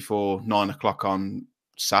ticket before 9 o'clock on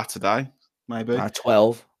Saturday, maybe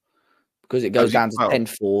 12, because it goes down to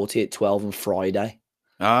 10:40 at 12 on Friday.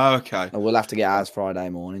 Oh, okay. And we'll have to get ours Friday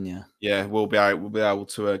morning. Yeah. Yeah, we'll be able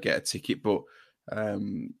to get a ticket. But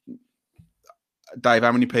Dave,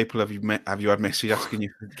 how many people have you had message asking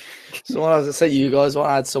you? Someone, as I said, you guys.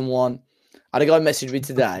 I had a guy message me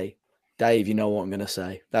today. Dave, you know what I'm going to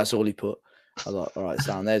say. That's all he put. I was like, all right,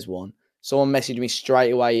 Sam, there's one. Someone messaged me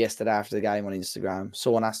straight away yesterday after the game on Instagram.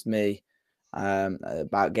 Someone asked me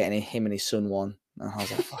about getting him and his son one. And I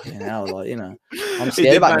was like, fucking hell, like, you know, I'm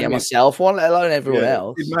scared about getting myself one, let alone everyone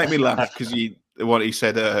else. It made me laugh because what he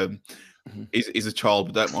said is a child,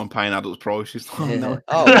 but don't mind paying adults' prices. Oh, no.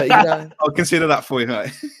 But, you know, I'll consider that for you,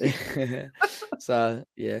 mate. So,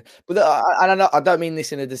 yeah. But I don't mean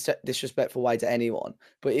this in a disrespectful way to anyone,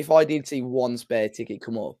 but if I did see one spare ticket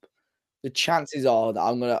come up, the chances are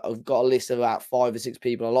that I've got a list of about 5 or 6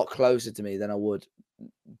 people a lot closer to me than I would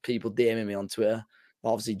people DMing me on Twitter. But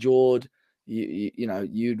obviously, Jord, you know,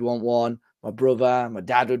 you'd want one. My brother, my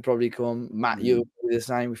dad would probably come. Matt, you would be the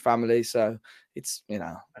same with family. So it's, you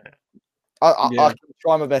know, I can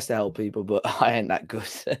try my best to help people, but I ain't that good.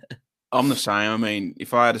 I'm the same. I mean,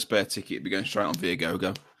 if I had a spare ticket, it'd be going straight on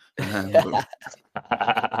Viagogo.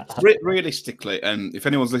 Realistically, and if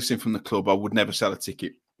anyone's listening from the club, I would never sell a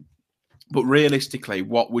ticket. But realistically,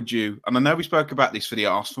 what would you? And I know we spoke about this for the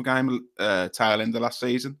Arsenal game, tail end of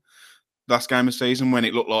last game of season, when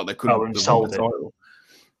it looked like they couldn't win the title.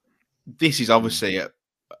 This is obviously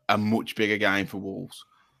a much bigger game for Wolves.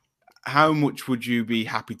 How much would you be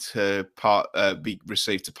happy to be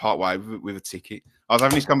received to part way with a ticket? I was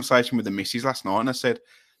having this conversation with the missus last night, and I said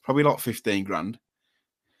probably like 15 grand.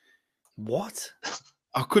 What?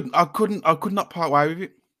 I could not part way with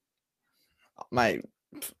it, mate.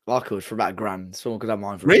 I could for about £1,000. Someone could have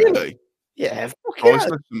mine for really. Yeah,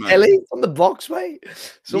 Ellie on the box, mate.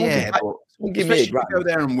 Someone Well, give me a Especially if grand. you go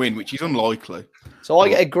there and win, which is unlikely. So I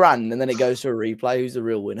get a grand, and then it goes to a replay. Who's the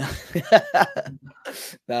real winner?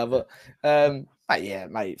 No, but yeah,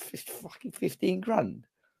 mate, fucking 15 grand.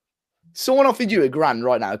 Someone offered you a grand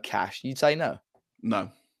right now, cash. You'd say no. No,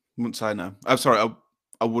 wouldn't say no. I'm sorry,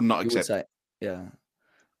 I would not You would accept. say, yeah.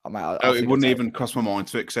 I It wouldn't even cross my mind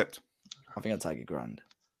to accept. I think I'd take a grand.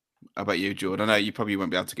 How about you, Jord? I know you probably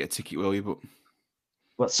won't be able to get a ticket, will you?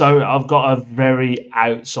 But so I've got a very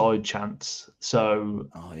outside chance. So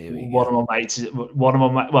one of my mates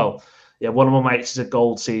is a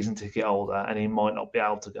gold season ticket holder, and he might not be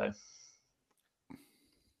able to go.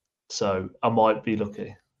 So I might be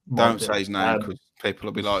lucky. Don't say his name because people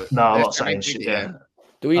will be like, "No, I'm not saying shit." Yeah.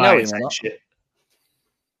 Do we know him or not? Shit.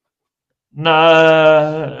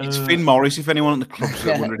 No, it's Finn Morris. If anyone in the club's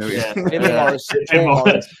wondering who he is,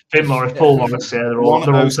 Finn Morris, Paul Morris. Yeah, they're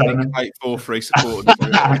all saying 843 supporters.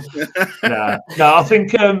 No, I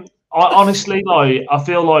think I honestly, like, I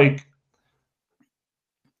feel like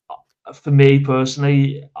for me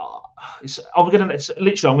personally, I'm gonna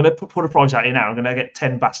put a price out here now. I'm gonna get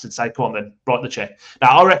 10 bastards say, "Come on, then, write the check."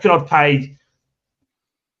 Now, I reckon I'd pay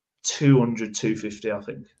 200, 250. I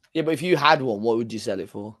think. Yeah, but if you had one, what would you sell it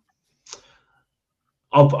for?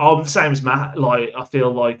 I'm the same as Matt. Like, I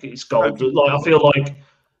feel like it's gold. Like, I feel like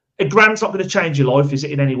a grand's not going to change your life, is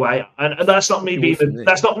it, in any way? And that's not me being.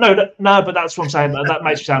 That's not no. But that's what I'm saying. That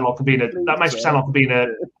makes me sound like I'm being a. That makes me sound like I'm being a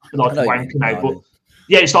wanker now. But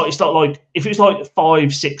yeah, it's not like if it was like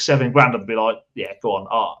 5, 6, 7 grand, I'd be like, yeah, go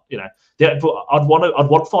on, Yeah, but I'd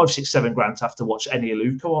want 5, 6, 7 grand to have to watch Eni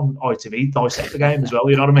Aluko on ITV dissect the game as well.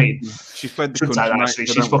 You know what I mean? She's fled the country. Actually,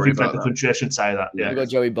 she's fucking fled the country. I shouldn't say that. Yeah, we got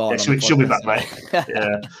Joey Barr. Yeah, she'll be back, mate.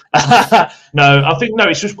 Yeah. No, I think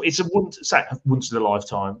it's a once in a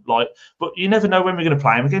lifetime. Like, but you never know when we're going to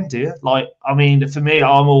play him again, do you? Like, I mean, for me,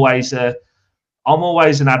 I'm always an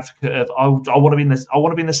advocate of I want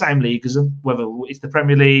to be in the same league as them, whether it's the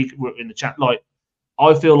Premier League, we're in the chat. Like,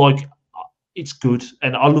 I feel like it's good,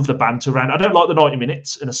 and I love the banter around. I don't like the 90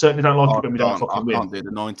 minutes, and I certainly don't like it when we don't fucking win. I can't do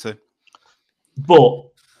the 90. But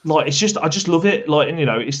like, I just love it. Like, and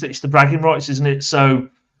it's the bragging rights, isn't it? So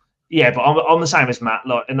yeah, but I'm the same as Matt.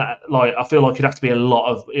 Like, and that, like, I feel like it'd have to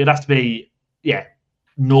be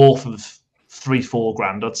north of 3-4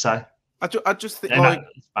 grand, I'd say. I just think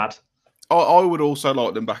it's bad. I would also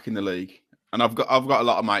like them back in the league, and I've got a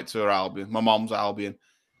lot of mates who are Albion. My mom's Albion,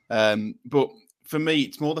 but for me,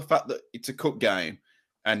 it's more the fact that it's a cup game,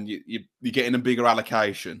 and you're getting a bigger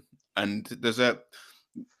allocation, and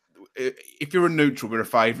if you're a neutral, we're a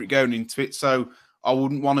favourite going into it. So I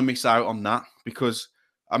wouldn't want to miss out on that, because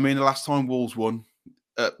I mean, the last time Wolves won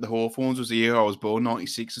at the Hawthorns was the year I was born,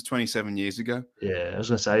 96, is 27 years ago. Yeah, I was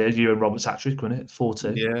going to say, you and Robert's hat-trick, wasn't it?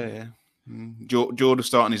 4-2. Yeah. Jord was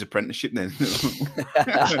starting his apprenticeship then.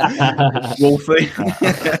 Wolfie.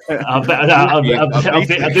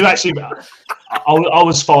 I do actually. I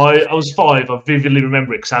was 5. I vividly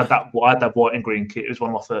remember it because I had that white and green kit. It was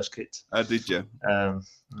one of my first kits. Did you?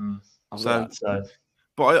 So.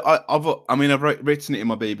 But I've written it in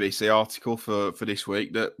my BBC article for this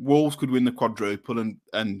week that Wolves could win the quadruple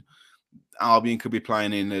and Albion could be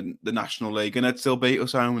playing in the National League and they'd still beat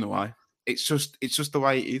us home and away. It's just the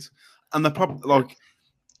way it is. And they're probably and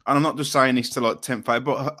I'm not just saying this to tempt fate,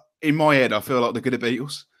 but in my head, I feel like they're going to beat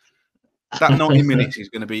us. That 90 minutes is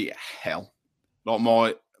going to be hell. Like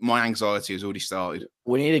my anxiety has already started.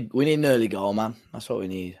 We need an early goal, man. That's what we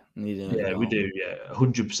need. We do. Yeah,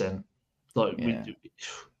 100%. Like we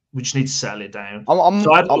just need to settle it down. Go on,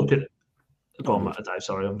 Matt. Dave,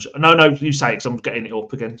 sorry. No, you say it because I'm getting it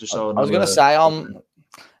up again. Just so I was going to say I'm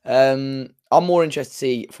more interested to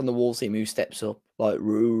see from the Wolves team who steps up,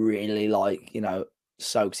 really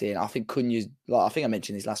soaks in. I think Cunha's, I think I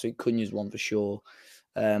mentioned this last week. Cunha's one for sure.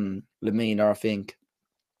 Lamina, I think.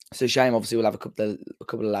 It's a shame. Obviously, we'll have a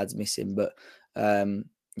couple of lads missing, but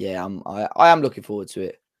yeah, I am looking forward to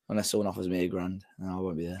it. Unless someone offers me a grand, I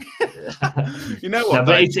won't be there. You know what?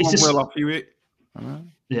 No, someone will offer you it.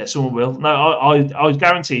 Yeah, someone will. No, I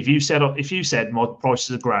guarantee if you said my price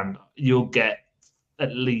is a grand, you'll get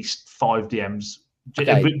at least 5 DMs.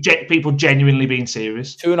 Okay. People genuinely being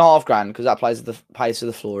serious. 2.5 grand because that pays for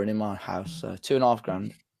the flooring in my house. So 2.5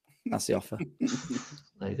 grand. That's the offer.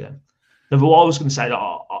 There you go. No, but what I was going to say,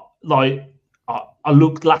 I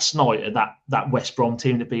looked last night at that West Brom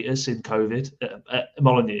team that beat us in COVID at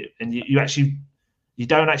Molineux, and you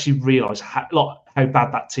don't actually realise how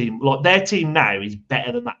bad that team. Their team now is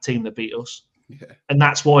better than that team that beat us, and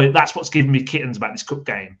that's what's giving me kittens about this cup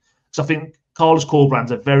game. So I think Carlos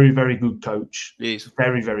Corbrand's a very, very good coach. He's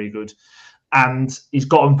very, very good, and he's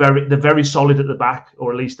got them they're very solid at the back,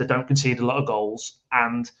 or at least they don't concede a lot of goals.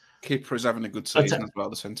 And Kipper is having a good season as well.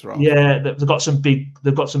 The centre half. Yeah, they've got some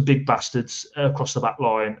big bastards across the back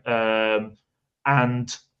line,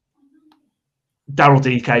 and Daryl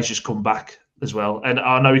DK's just come back as well. And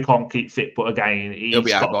I know he can't keep fit, but again, He'll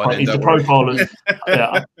be out by then. He's the profile. And,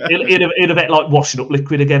 he'll have like washing up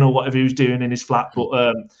liquid again or whatever he was doing in his flat.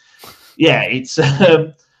 But it's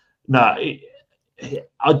I've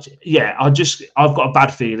got a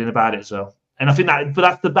bad feeling about it as well. And I think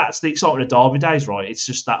that's the excitement of Derby days, right? It's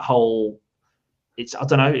just that whole. I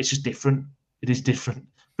don't know. It's just different. It is different.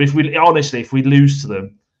 But if we lose to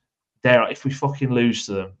them, if we fucking lose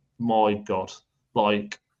to them, my God,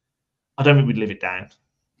 like I don't think we'd live it down.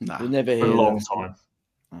 Nah, we'll never for a long time.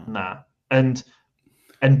 Nah, and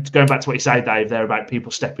going back to what you say, Dave, there about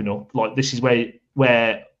people stepping up. Like this is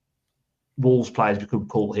where Wolves players become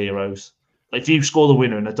cult heroes. Like, if you score the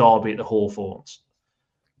winner in a derby at the Hawthorns,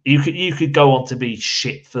 you could go on to be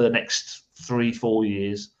shit for the next 3-4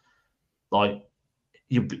 years. Like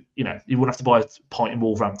you wouldn't have to buy a pint in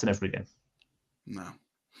Wolverhampton ever again. No,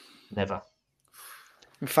 never.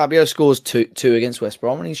 Fabio scores two against West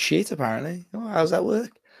Brom and he's shit apparently. Oh, how's that work?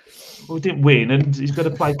 Well, we didn't win, and he's got to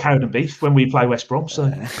play Cowden Beef when we play West Brom. So,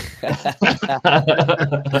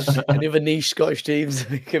 any other niche Scottish teams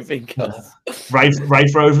we can think of? Rafe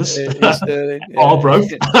Rovers, Arbro.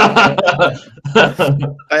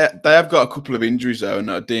 They have got a couple of injuries though,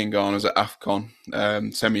 and Dean Garner's at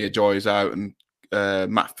AFCON. Semi Ajoy is out, and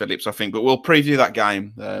Matt Phillips, I think. But we'll preview that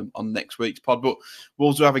game on next week's pod. But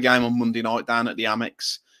Wolves will have a game on Monday night down at the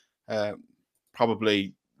Amex.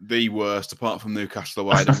 Probably the worst, apart from Newcastle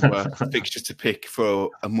away, the worst fixture to pick for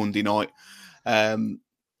a Monday night.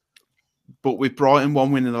 But with Brighton,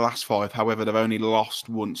 1 win in the last 5. However, they've only lost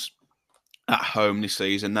once at home this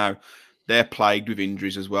season. Now, they're plagued with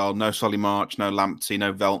injuries as well. No Solly March, no Lamptey,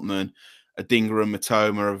 no Veltman. Adingra and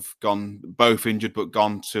Matoma have gone, both injured, but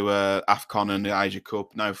gone to AFCON and the Asia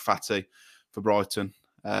Cup. No Fatty for Brighton.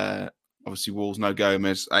 Obviously, Wolves, no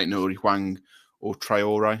Gomez, ain't Nuri Hwang or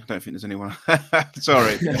Traore. I don't think there's anyone.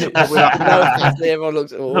 Sorry. Everyone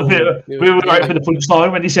looks. Oh, we were right for the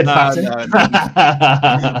punchline when he said Fatty. No.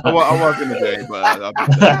 I was going to do it, but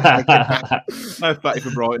no Fatty for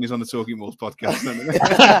Brighton. He's on the Talking Wolves podcast.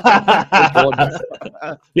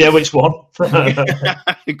 Yeah, which one?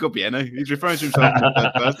 It could be any. He's referring to himself in the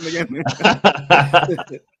third person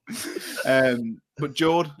again. But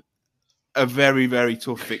Jord, a very, very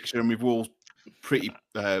tough fixture, and with Wolves pretty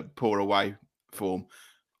poor away form.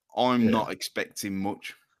 I'm not expecting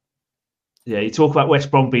much. Yeah, you talk about West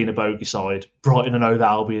Brom being a bogey side. Brighton and Hove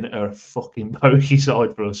Albion are a fucking bogey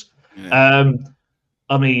side for us. Yeah.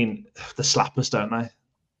 I mean, the slappers, don't they?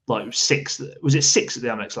 Like 6. Was it 6 at the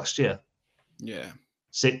Amex last year? Yeah.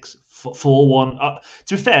 6, 4-1.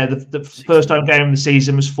 To be fair, the first home game of the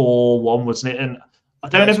season was 4-1, wasn't it? And I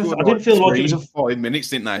didn't feel like it was a 5 minutes,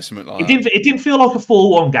 didn't they? Something like that. It didn't feel like a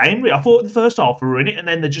 4-1 game. I thought the first half we were in it, and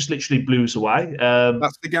then they just literally blew us away.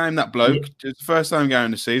 That's the game that bloke. It was the first time game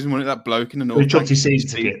of the season, wasn't it? That bloke in the North. He chucked his season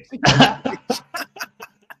ticket.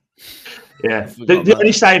 Yeah. The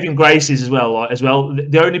only saving grace is as well.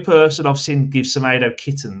 The only person I've seen give Semedo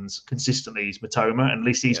kittens consistently is Matoma, and at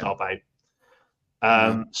least he's not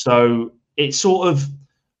out. So it's sort of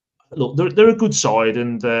look. They're a good side,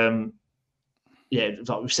 and. Like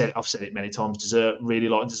I've said it many times. Really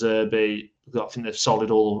like De Zerbi. I think they're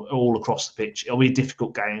solid all across the pitch. It'll be a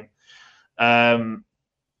difficult game.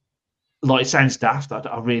 Like, it sounds daft.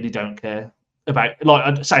 I really don't care about. Like,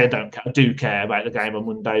 I'd say I don't care. I do care about the game on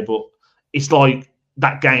Monday, but it's like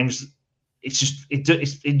that game's. It's just it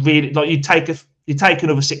really like you take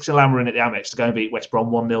another 6 in Lammer in at the Amex to go and beat West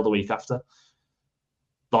Brom 1-0 the week after.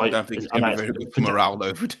 Like, I don't think it's going to be very good for morale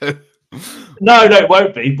though. No, it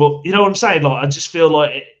won't be. But you know what I'm saying? Like, I just feel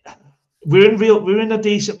like we're in a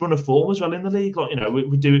decent run of form as well in the league. Like,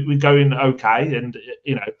 we're going okay, and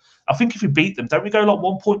I think if we beat them, don't we go like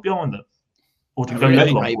 1 point behind them, or do we go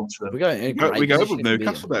long points for them? We go with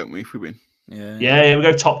Newcastle, don't we? If we win, yeah, we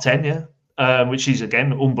go top 10, which is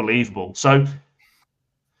again unbelievable. So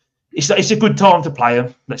it's a good time to play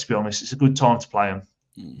them. Let's be honest, it's a good time to play them.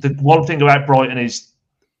 The one thing about Brighton is,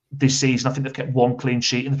 this season, I think they've kept 1 clean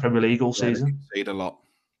sheet in the Premier League all season. They've conceded a lot.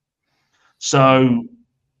 So,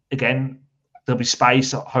 again, there'll be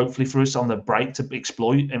space, hopefully, for us on the break to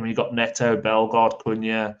exploit. And we've got Neto, Bellegarde,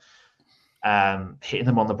 Cunha, hitting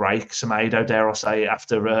them on the break. Semedo, dare I say,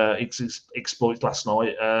 after exploits last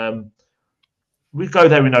night. We go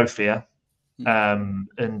there with no fear.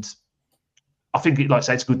 And I think, like I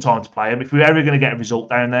say, it's a good time to play them. If we're ever going to get a result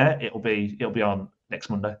down there, it'll be on next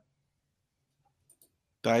Monday.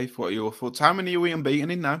 Dave, what are your thoughts? How many are we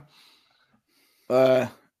unbeaten in now?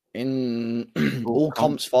 In All all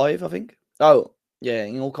comps 5, I think. Oh, yeah,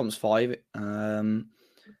 in all comps 5. Won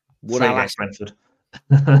 3 our against last, Brentford.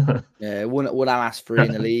 yeah, won our last 3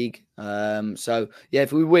 in the league. So yeah,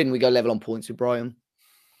 if we win, we go level on points with Brighton.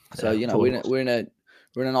 So Yeah, we're in a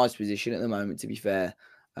nice position at the moment. To be fair,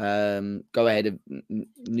 go ahead of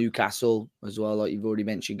Newcastle as well, like you've already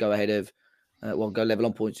mentioned. Go ahead of, go level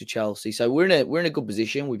on points with Chelsea. So we're in a good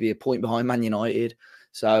position. We'd be a point behind Man United.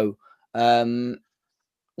 So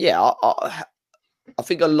yeah, I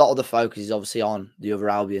think a lot of the focus is obviously on the other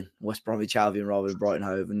Albion, West Bromwich Albion, rather than Brighton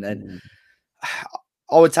Hove. And then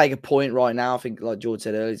I would take a point right now. I think, like Jord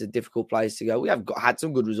said earlier, it's a difficult place to go. We have had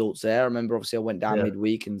some good results there. I remember, obviously, I went down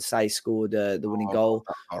midweek and Say scored the winning goal.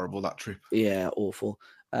 That's horrible, that trip. Yeah, awful.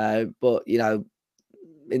 But,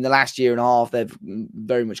 in the last year and a half, they've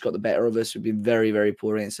very much got the better of us. We've been very, very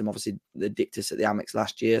poor against them. Obviously, they dicked us at the Amex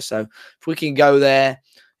last year. So if we can go there,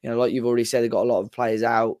 like you've already said, they've got a lot of players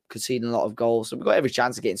out, conceding a lot of goals. So we've got every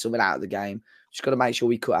chance of getting something out of the game. Just got to make sure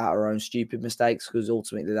we cut out our own stupid mistakes, because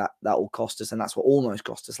ultimately that will cost us, and that's what almost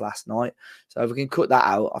cost us last night. So if we can cut that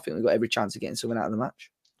out, I think we've got every chance of getting something out of the match.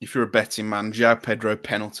 If you're a betting man, João Pedro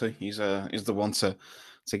penalty, he's the one to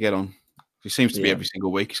get on. He seems to be every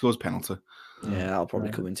single week. He scores a penalty. Yeah, that'll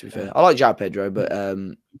probably come in, to be fair. I like João Pedro, but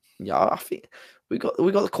I think we got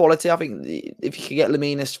the quality. I think if you could get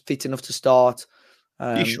Lamina fit enough to start,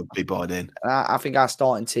 he should be by then. I think our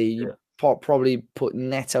starting team, probably put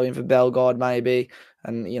Neto in for Bellegarde maybe,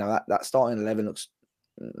 and that starting 11 looks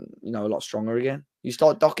a lot stronger again. You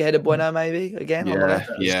start Doc ahead of Bueno maybe again on the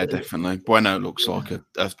left. Yeah, definitely. Bueno looks like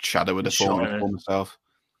a shadow of the former self.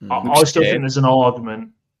 I still think there's an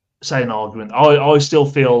argument. I still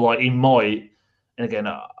feel like he might, and again,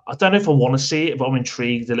 I don't know if I want to see it, but I'm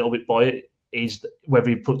intrigued a little bit by it. Is whether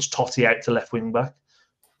he puts Totti out to left wing back,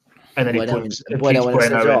 and then he puts Bueno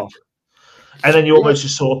in. And then you almost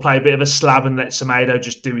just sort of play a bit of a slab and let Semedo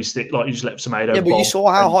just do his thing, like you just let Semedo. Yeah, but you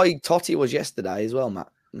saw how high Totti was yesterday as well, Matt.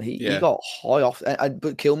 He got high off,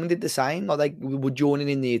 but Kilman did the same. Like they were joining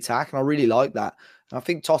in the attack, and I really like that. And I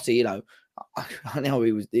think Totti, I know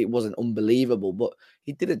it wasn't unbelievable, but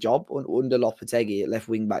he did a job under Lopetegui at left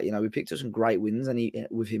wing back. We picked up some great wins, and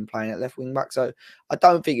with him playing at left wing back. So I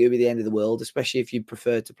don't think it would be the end of the world, especially if you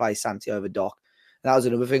prefer to play Santi over Doc. And that was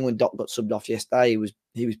another thing when Doc got subbed off yesterday.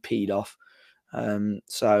 He was peed off.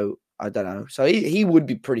 So I don't know. So he would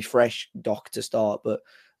be pretty fresh, Doc, to start, but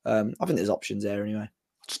I think there's options there anyway.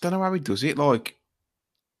 Just don't know how he does it. Like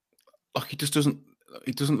he just doesn't.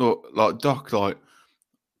 He doesn't look like Doc. Like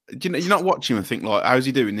you're not watching him and think like, how's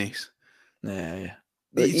he doing this? Yeah.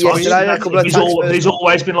 He's always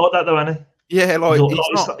been like that, though, hasn't he? Yeah, like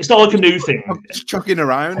it's not like a new thing. Just chucking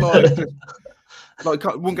around, like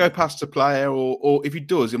won't go past a player, or if he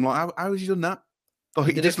does, I'm like, how has he done that? Like,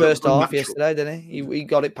 he did his first half yesterday, didn't he? He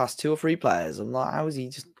got it past 2 or 3 players. I'm like, how's he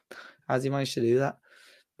managed to do that?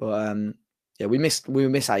 But we miss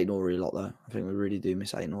Aït-Nouri a lot though. I think we really do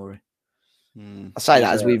miss Aït-Nouri. I say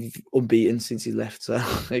that as we've unbeaten since he left, so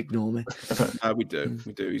ignore me. No, we do.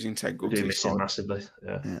 He's integral. We do miss him massively.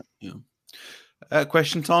 Yeah.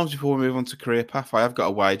 Question times before we move on to career path. I have got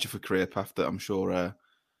a wager for career path that I'm sure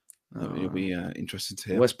you'll be interested to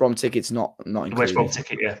hear. West Brom tickets not included. West Brom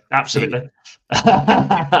ticket, yeah, absolutely.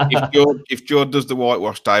 if Jord does the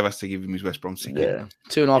whitewash, Dave has to give him his West Brom ticket. Yeah,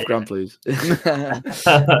 £2.5 grand, please.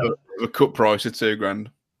 A cut price of £2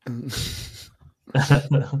 grand.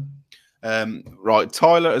 Right,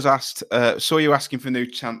 Tyler has asked. Saw you asking for new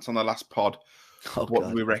chants on the last pod. What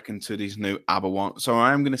do we reckon to these new ABBA one? So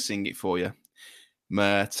I am going to sing it for you.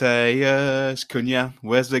 Mateus Cunha,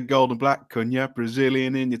 where's the gold and black Cunha?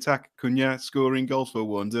 Brazilian in the attack, Cunha scoring goals for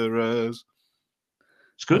Wanderers.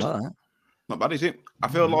 It's good. Not bad, is it? I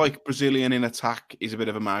feel like Brazilian in attack is a bit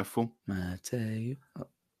of a mouthful. Mateus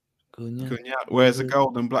Cunha, where's the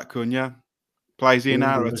gold and black Cunha? Plays in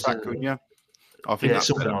our attack, Cunha. I think that's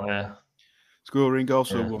something on there. Scoring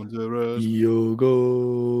goals for Wanderers.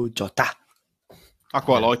 Diogo Jota. I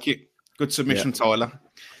quite like it. Good submission, Tyler.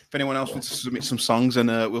 If anyone else wants to submit some songs, and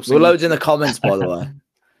we'll see. We'll load in the comments, by the way.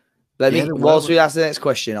 Whilst we ask the next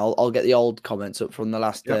question, I'll get the old comments up from the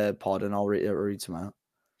last pod, and I'll read some out.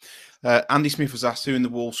 Andy Smith was asked who in the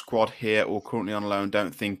Wolves squad here or currently on loan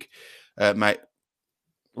don't think, mate.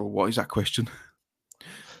 Well, what is that question?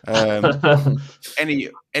 Any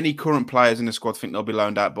current players in the squad think they'll be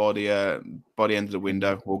loaned out by the end of the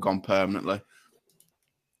window or gone permanently?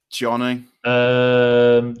 Johnny.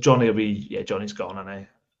 Johnny will be. Johnny's gone, I know.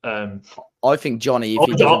 I think Johnny, if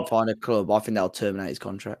he doesn't find a club, I think they'll terminate his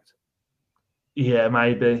contract. Yeah,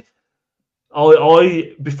 maybe.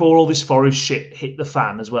 I before all this Forest shit hit the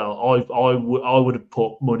fan as well, I would have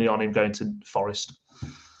put money on him going to Forest.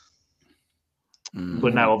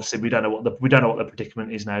 But now, obviously, we don't know what the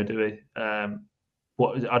predicament is now, do we?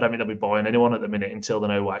 I don't think they'll be buying anyone at the minute until they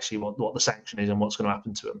know actually what the sanction is and what's going to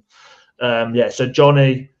happen to them. So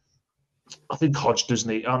Johnny, I think Hodge does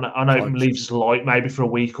need. I know it leaves us light maybe for a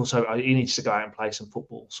week or so. He needs to go out and play some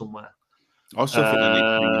football somewhere. I still think they need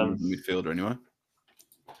to bring in a midfielder anyway.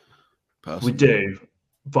 Personally. We do,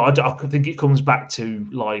 but I think it comes back to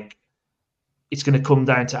like it's going to come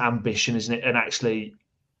down to ambition, isn't it? And actually,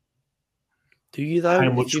 do you though?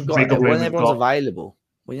 If you've got when everyone's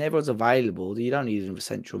available, you don't need a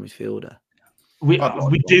central midfielder. We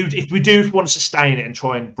do if we do want to sustain it and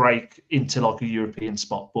try and break into like a European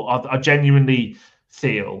spot, but I genuinely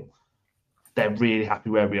feel they're really happy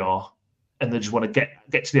where we are, and they just want to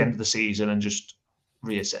get to the end of the season and just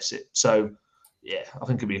reassess it. So yeah, I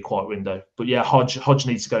think it'll be a quiet window. But yeah, Hodge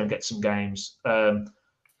needs to go and get some games. I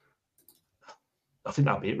think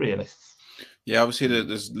that'll be it really. Yeah, obviously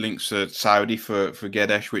there's links to Saudi for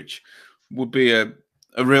Guedes, which would be a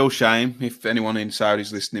real shame if anyone in Saudi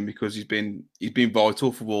is listening, because he's been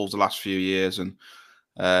vital for Wolves the last few years and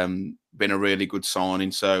been a really good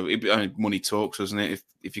signing. So money talks, doesn't it?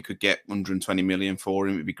 If you could get 120 million for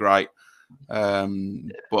him, it'd be great. But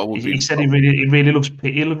he said he really loves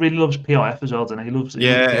PIF as well, doesn't he? He loves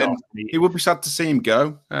it would be sad to see him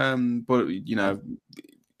go. But you know,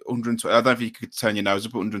 120. I don't think you could turn your nose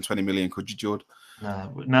up at 120 million, could you, Jord?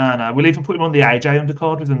 No. We'll even put him on the AJ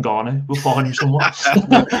undercard with Ngannou. We'll find him somewhere.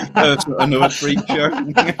 Another freak show.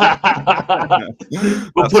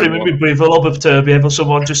 We'll put him in with Bivol or Turbiev or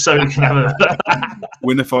someone just so he can have a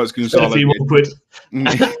winner fights Gonzalo.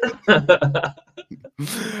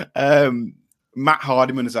 Matt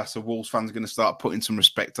Hardiman has asked if Wolves fans are going to start putting some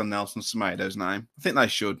respect on Nelson Semedo's name. I think they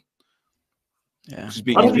should. Yeah,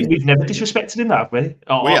 I don't think we've never disrespected him, have we?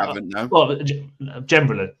 We haven't, no. Well,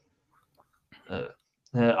 generally.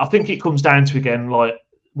 I think it comes down to, again, like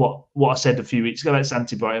what I said a few weeks ago about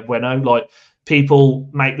Santi Bueno. Like, people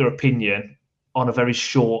make their opinion on a very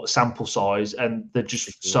short sample size, and they're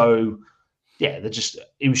just he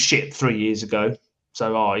was shit 3 years ago.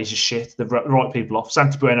 So, he's just shit. They've right people off.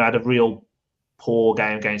 Santi Bueno had a real poor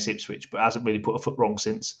game against Ipswich, but hasn't really put a foot wrong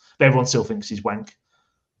since. But everyone still thinks he's wank.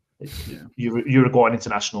 Uruguayan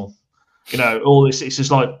international. You know, all this, it's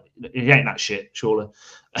just like, he ain't that shit, surely.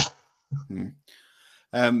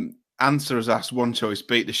 Answer has asked one choice: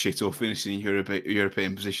 beat the shit or finish in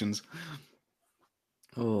European positions.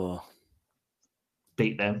 Oh,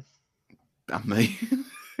 beat them. And me.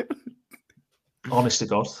 Honest to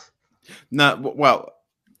God. No, well,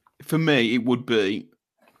 for me, it would be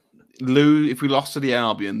lose. If we lost to the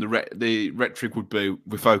Albion, the rhetoric would be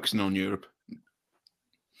we're focusing on Europe.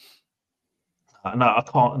 No, I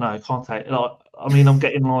can't. No, I can't take. Like, I mean, I'm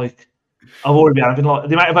getting like, I've already been having like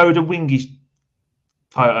the amount of Oda Wingy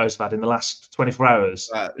photos I've had in the last 24 hours.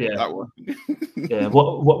 That one. Yeah.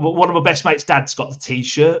 One of my best mates' dad's got the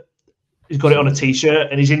T-shirt. He's got it on a T-shirt,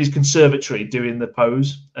 and he's in his conservatory doing the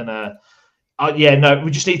pose. And we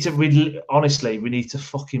just need to. We need to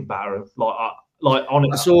fucking batter him. Like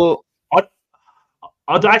honestly.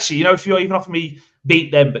 I'd actually, you know, if you even offer me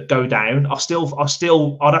beat them but go down, I'd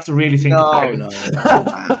have to really think about it.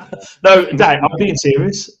 No, Dad, I'm being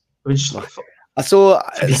serious. I saw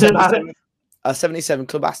a 77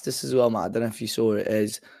 Club asked us as well, Matt. I don't know if you saw it,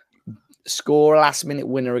 is score a last minute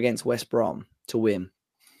winner against West Brom to win,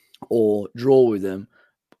 or draw with them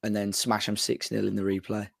and then smash them 6-0 in the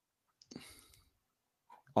replay.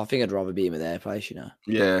 I think I'd rather beat him at their place, you know.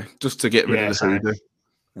 Yeah, just to get rid of the hoodoo.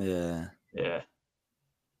 Yeah.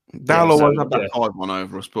 They'll always have that 5-1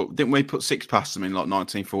 over us, but didn't we put 6 past them in like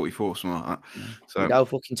 1944, something like that? So we don't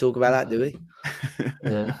fucking talk about that, do we?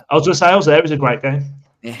 Yeah. I was going to say, I was there. It was a great game.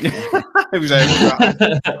 Yeah. It was a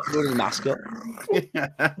the mascot.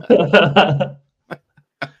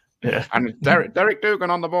 Yeah. And Derek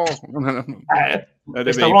Dugan on the ball. It's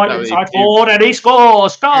the right side forward, and he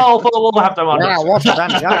scores. Goal for the Wolverhampton Wanderers. Yeah, watch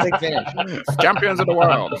that. Big finish. Champions of the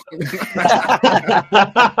world.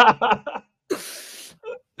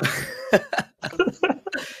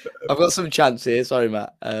 I've got some chants here. Sorry,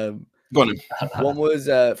 Matt. Go on. One was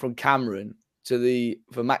from Cameron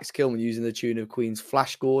for Max Kilman using the tune of Queen's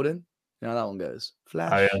Flash Gordon. You know how that one goes?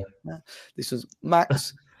 Flash. Oh, yeah. This was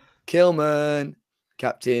Max Kilman,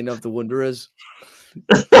 captain of the Wanderers.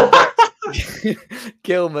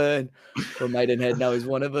 Kilman from Maidenhead now is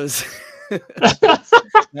one of us.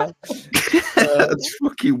 That's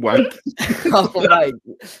fucking wank. Oh, mate.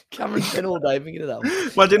 Cameron's been all day thinking of that one.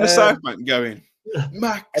 Imagine the Southbank going,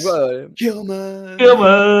 Max Everyone- Kilman.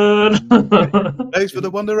 Kilman. Thanks for the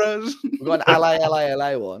Wanderers. We've got an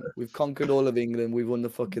LA one. We've conquered all of England. We've won the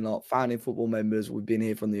fucking lot. Founding football members. We've been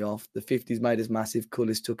here from the off. The 50s made us massive.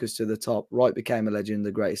 Colours took us to the top. Wright became a legend,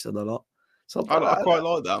 the greatest of the lot. So I quite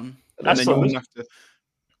like that. And That's then you fun. wouldn't have to.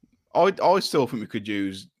 I still think we could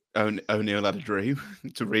use O'Neill had a dream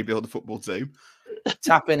to rebuild the football team.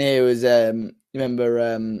 Tapping here was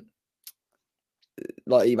remember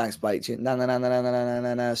like Ebanks Blake, na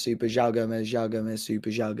Super João Gomez, Super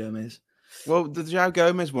João Gomez. Well, the João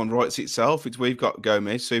Gomez one writes itself. It's we've got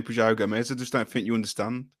Gomez, Super João Gomez. I just don't think you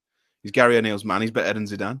understand. He's Gary O'Neill's man. He's better than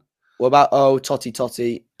Zidane. What about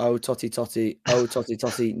Totti, oh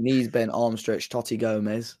Totti, knees bent, arm stretch, Totti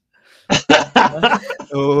Gomez.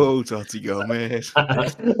 Oh, Totti Gomez.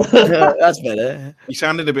 That's better. You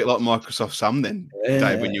sounded a bit like Microsoft Sam then,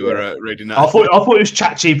 Dave, when you were reading that. I thought it was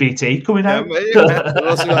ChatGPT coming out. We've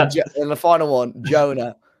also got and the final one,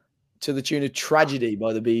 Jonah, to the tune of Tragedy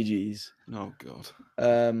by the Bee Gees. Oh God.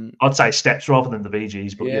 I'd say Steps rather than the Bee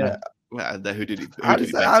Gees, but yeah. Well, who did it? How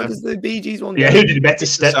does the Bee Gees one go? Yeah, who did it better?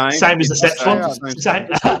 It's the same. Same as the It's Steps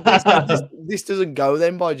the one. same. This doesn't go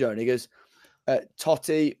then by Jonah. He goes,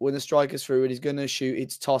 Totti, when the striker's through and he's going to shoot,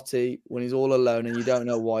 it's Totti. When he's all alone and you don't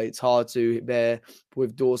know why, it's hard to bear.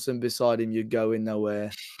 With Dawson beside him, you're going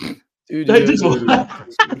nowhere. I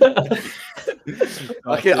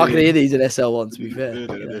can hear these in SL1, to be fair.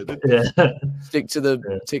 Yeah. Stick to the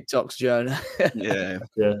TikToks, Jonah. Yeah.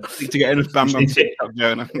 Need to get enough bam on TikTok,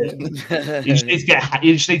 Jonah. You just need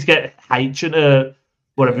to get H and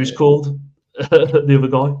whatever he's called, the other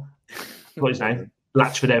guy. What's his name?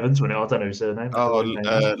 Latchford Evans. I don't know his surname. Oh,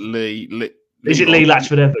 Lee. Is it Lee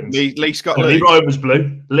Latchford Evans? Lee Scott Lee Lee. Ryan was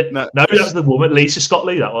blue. No, that was the woman. Lisa Scott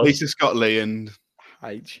Lee. That was Lisa Scott Lee and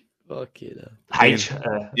H. Fuck it. H.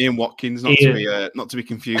 Ian Watkins, not to be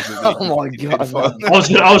confused with. Oh my God! I was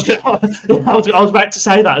about to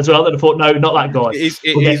say that as well. Then I thought, no, not that guy. It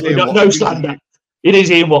is no slander. It is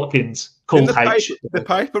Ian Watkins called H. The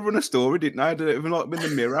paper run a story, didn't they? They'd even like in the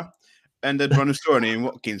Mirror, and they'd run a story on Ian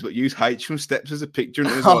Watkins, but use H from Steps as a picture,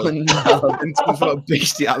 and it was and some sort of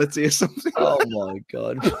bestiality or something. Oh my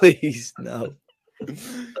God! Please no.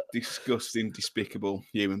 Disgusting, despicable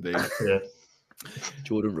human being. Yeah.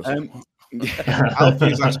 Jordan Russell.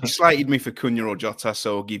 Alfie's actually slated me for Cunha or Jota,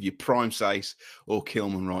 so I'll give you Prime Sace or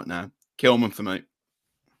Kilman right now. Kilman for me.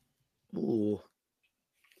 Ooh.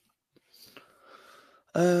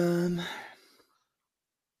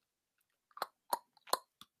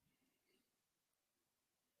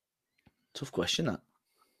 Tough question, that.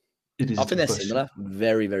 It is. I think they're similar.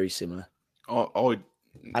 Very, very similar.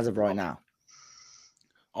 As of right now.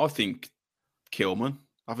 I think Kilman.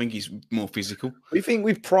 I think he's more physical. We think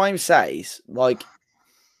with Prime Sace, like,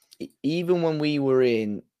 even when we were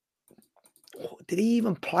in, did he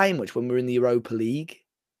even play much when we were in the Europa League?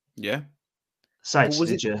 Yeah. Sace,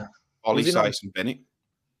 did you? Ollie Sace and Bennett.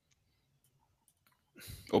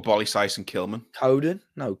 Or Bolly Sace and Kilman. Coden?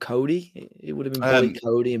 No, Cody. It would have been Bolly,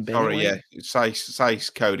 Cody and Bennett. Sorry, yeah.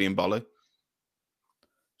 Sace, Cody and Bolly.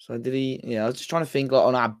 So did he? Yeah, I was just trying to think like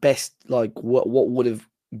on our best, like what would have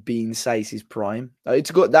been Sace's prime. It's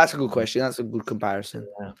a good. That's a good question. That's a good comparison.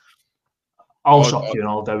 Yeah. I'll shock you and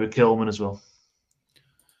I'll go with Kilman as well.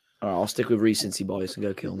 All right, I'll stick with recency bias and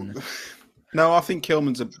go Kilman. No, I think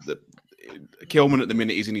Kilman's Kilman at the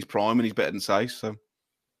minute is in his prime and he's better than Sace. So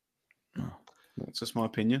that's just my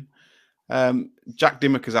opinion. Jack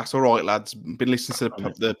Dimmock has asked, all right, lads, been listening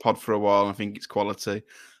to the pod for a while. And I think it's quality.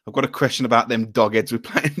 I've got a question about them dogheads we're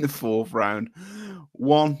playing in the fourth round.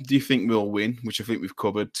 One, do you think we'll win? Which I think we've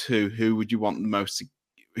covered. Two, who would you want the most to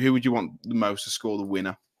score the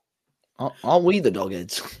winner? Aren't we the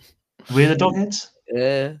dogheads? We're the dogheads?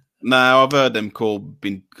 Yeah. No, I've heard them called.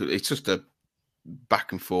 It's just a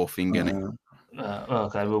back and forth thing, isn't it?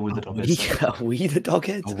 Okay, well, we're the dogheads. Are we the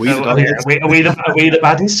dogheads? Are we the dogheads? Are we the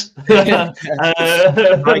baddies?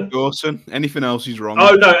 Frank Dawson. Anything else is wrong?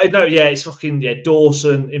 Oh no, yeah, it's fucking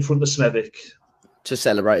Dawson in front of Smevik. To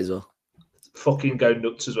celebrate as well. Fucking go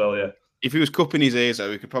nuts as well, yeah. If he was cupping his ears,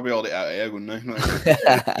 though, we could probably hold it out here, wouldn't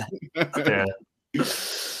Yeah.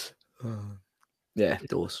 Yeah,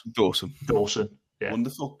 Dawson. Yeah.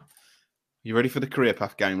 Wonderful. You ready for the career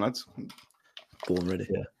path game, lads? Born ready.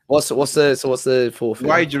 Yeah. What's the fourth? The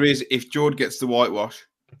wager is if Jord gets the whitewash.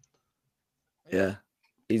 Yeah.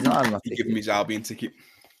 He's not having you give him his Albion ticket.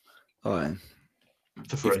 All right.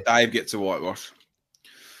 For free. If Dave gets a whitewash.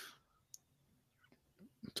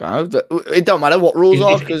 It don't matter what rules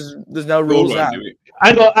are because there's no rules now.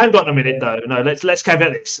 Hang on a minute though. No, let's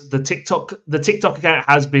caveat this. The TikTok account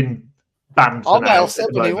has been banned. I'll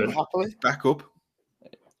send anyone happily. Back up.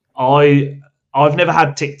 I I've never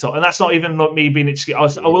had TikTok, and that's not even like me being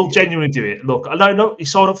excuse. I will genuinely do it. Look, I know you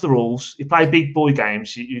sign off the rules. You play big boy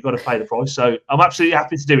games. You've got to pay the price. So I'm absolutely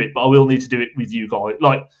happy to do it, but I will need to do it with you guys.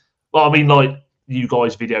 Like you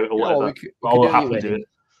guys video it or whatever. I will happily do it.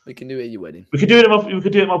 We can do it at your wedding. We could do it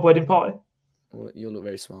at my wedding party. Well, you'll look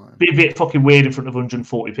very smart. Be a bit fucking weird in front of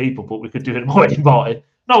 140 people, but we could do it at my wedding party.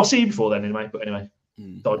 No, I'll see you before then anyway. But anyway,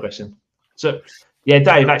 digressing. So yeah,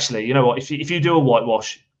 Dave. Actually, you know what? If you do a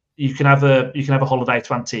whitewash, you can have a holiday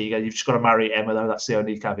to Antigua. You've just got to marry Emma, though. That's the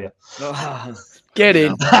only caveat. Get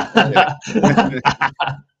in.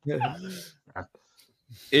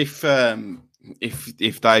 If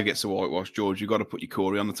Dave gets a whitewash, George, you've got to put your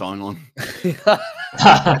Corey on the timeline.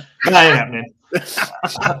 That ain't happening.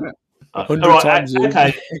 100 times.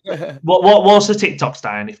 Okay. What's the TikTok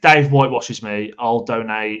stand? If Dave whitewashes me, I'll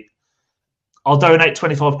donate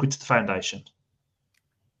 25 quid to the foundation.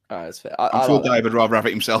 Right, that's fair. I'm sure Dave would rather have it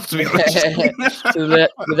himself, to be honest. So the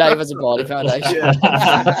Dave as a party foundation.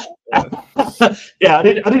 Yeah, I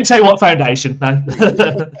didn't say what foundation. No.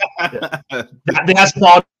 The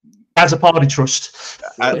as a party trust.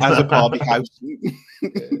 As a party house.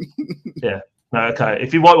 Yeah. No, okay.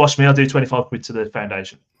 If you whitewash me, I'll do 25 quid to the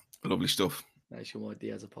foundation. Lovely stuff. Nationwide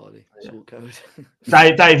D as a party. Short code.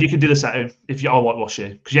 Dave, you can do the same if I whitewash you,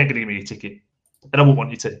 because you ain't going to give me your ticket. And I wouldn't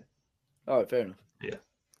want you to. All right, fair enough. Yeah.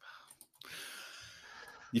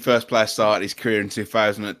 Your first player started his career in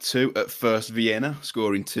 2002 at First Vienna,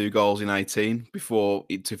 scoring 2 goals in 18. Before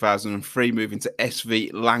in 2003, moving to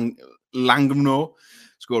SV Langenau,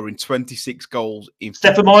 scoring 26 goals in.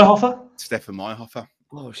 Stefan Meyerhofer.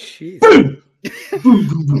 Oh shit! Boom!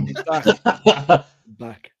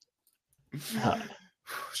 Back.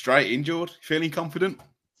 Straight in, Jord. Feeling confident?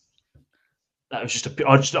 That was just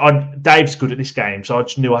Dave's good at this game, so I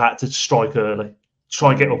just knew I had to strike early,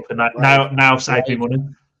 try and get up, and now save me money.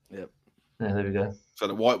 Yep. Yeah, there we go. So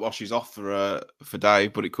the whitewash is off for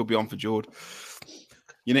Dave, but it could be on for Jord.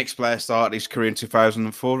 Your next player started his career in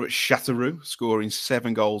 2004 at Châteauroux, scoring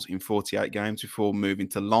 7 goals in 48 games before moving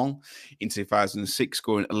to Lens. In 2006,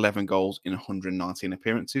 scoring 11 goals in 119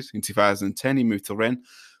 appearances. In 2010, he moved to Rennes,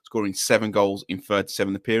 scoring 7 goals in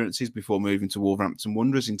 37 appearances before moving to Wolverhampton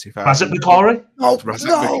Wanderers in 2000. Razak Bakari?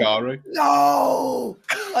 Bakari. No!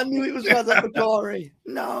 I knew it was Razak Bakari.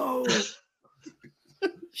 No!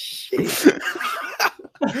 Shit.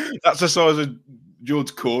 That's the size of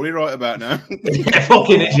George Corey right about now. Yeah,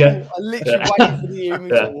 fucking is, yeah. I literally waited for the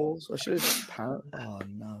move to walls. I should have parrot. Oh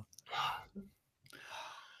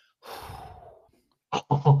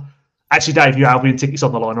no. Actually, Dave, your Albion tickets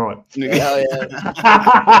on the line, all right? Hell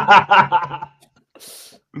yeah.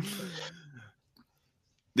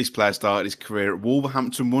 This player started his career at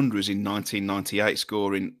Wolverhampton Wanderers in 1998,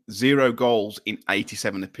 scoring 0 goals in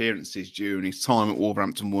 87 appearances during his time at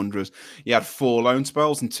Wolverhampton Wanderers. He had 4 loan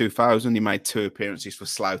spells in 2000. He made 2 appearances for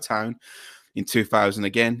Slough Town. In 2000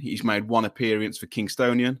 again, he's made 1 appearance for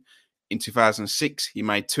Kingstonian. In 2006, he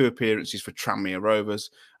made 2 appearances for Tranmere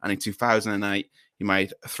Rovers. And in 2008, he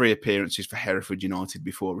made 3 appearances for Hereford United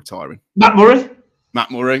before retiring. Matt Murray?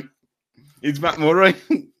 It's Matt Murray.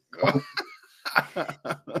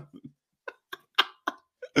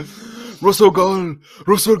 Russell goal.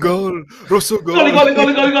 Goal.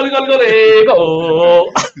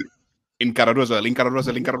 In cara rosa. I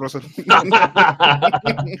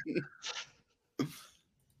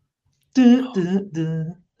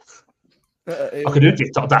could do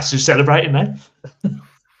TikTok. That's just celebrating now.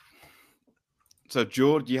 So,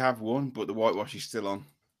 Jord, you have 1, but the whitewash is still on.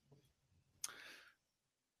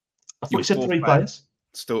 I thought you said 3 players.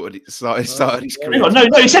 Started his career. No,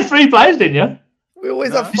 you said 3 players, didn't you? We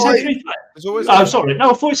always have 5. Sorry.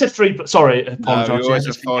 No, I thought you said 3. Sorry, apologise.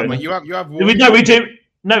 You have 1. We do.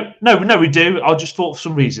 No, we do. I just thought for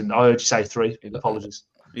some reason I heard you say 3. Apologies.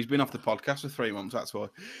 He's been off the podcast for 3 months. That's why.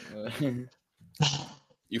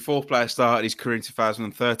 Your 4th player started his career in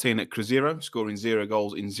 2013 at Cruzeiro, scoring 0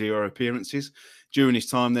 goals in 0 appearances. During his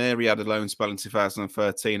time there, he had a loan spell in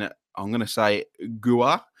 2013 at, I'm going to say,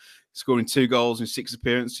 Goa, scoring 2 goals in 6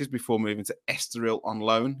 appearances before moving to Estoril on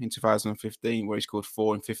loan in 2015, where he scored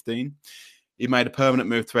 4 in 15. He made a permanent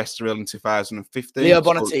move to Estoril in 2015. Leo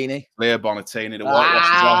Bonatini. The whitewash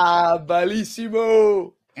is off.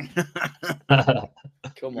 Bellissimo.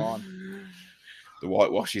 Come on. The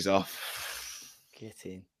whitewash is off. Get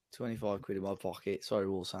in. 25 quid in my pocket. Sorry,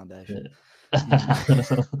 Wolves Foundation.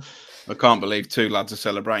 I can't believe 2 lads are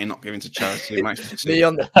celebrating not giving to charity. It makes me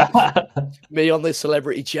on the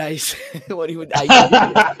celebrity chase. What he would 80.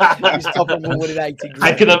 He's top of one with 80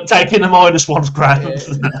 grand. Taking the -1 grand.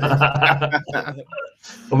 Yeah.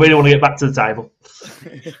 I really want to get back to the table.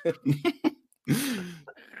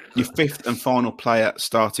 Your fifth and final player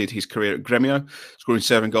started his career at Gremio, scoring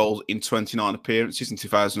 7 goals in 29 appearances in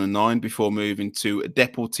 2009 before moving to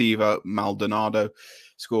Deportivo Maldonado,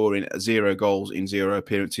 scoring 0 goals in 0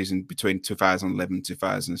 appearances in between 2011 and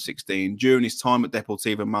 2016. During his time at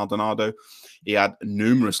Deportivo Maldonado, he had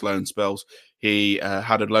numerous loan spells. He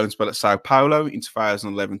had a loan spell at Sao Paulo in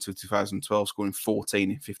 2011 to 2012, scoring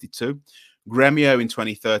 14 in 52. Gremio in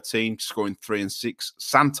 2013, scoring 3 and 6.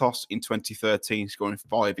 Santos in 2013, scoring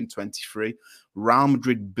 5 in 23. Real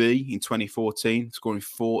Madrid B in 2014, scoring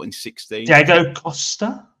 4 in 16. Diego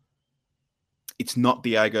Costa? It's not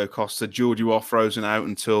Diego Costa. Jord, you are frozen out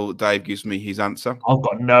until Dave gives me his answer. I've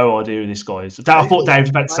got no idea who this guy is. I thought Dave was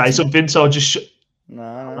about to say something, so I just...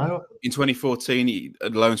 No. In 2014, he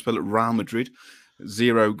had a loan spell at Real Madrid.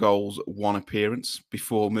 0 goals, 1 appearance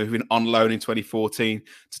before moving on loan in 2014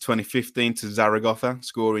 to 2015 to Zaragoza,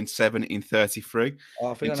 scoring 7 in 33. In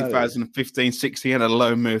 2015-16, had a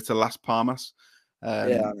loan move to Las Palmas, I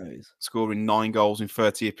know scoring 9 goals in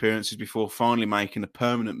 30 appearances before finally making a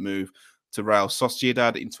permanent move to Real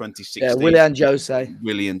Sociedad in 2016. Yeah, Willian Jose.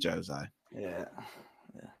 Yeah.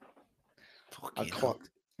 Fucking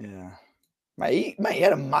yeah. Mate, he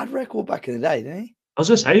had a mad record back in the day, didn't he? I was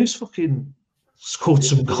going to say, who's fucking scored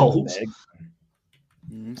some goals?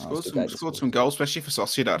 Scored some goals, especially for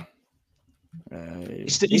Sociedad.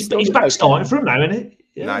 He's back starting for him now, isn't he?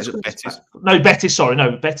 Yeah, no, he's at Betis. No, Betis, sorry.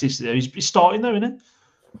 No, Betis. He's starting though, isn't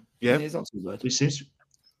he? Yeah. He's not too bad. He seems...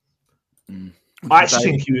 I actually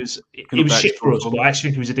think he was shit for us, but I actually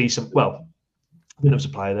think he was a decent... Well, I think there was a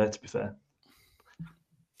player there, to be fair.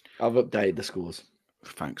 I've updated the scores.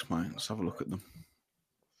 Thanks, mate. Let's have a look at them.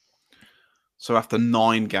 So after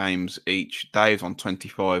 9 games each, Dave's on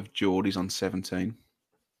 25, Geordie's on 17.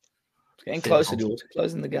 It's getting closer, Jord.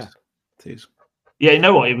 Closing the gap. It is. Yeah, you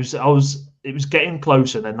know what? It was getting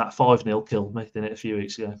closer, and then that 5-0 killed me, didn't it, a few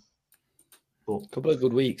weeks ago? But a couple of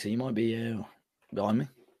good weeks, and you might be behind me.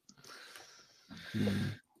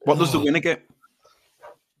 What does the winner get?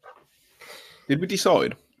 Did we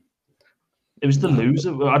decide? It was the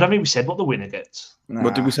loser. I don't think we said what the winner gets. Nah.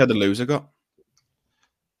 What did we say the loser got?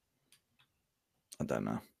 I don't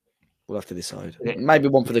know. We'll have to decide. Maybe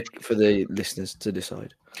one for the listeners to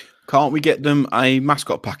decide. Can't we get them a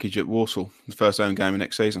mascot package at Walsall, the first home game of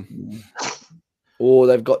next season? Or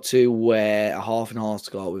they've got to wear a half and half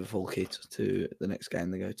scarf with a full kit to the next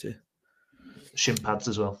game they go to. Shin pads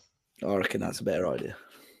as well. I reckon that's a better idea.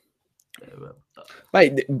 Yeah, well,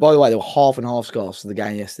 Mate, by the way, there were half and half scarves for the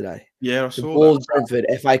game yesterday. Yeah, I saw that. Brentford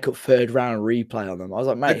FA Cup third round replay on them. I was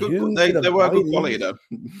like, mate, they were good quality though.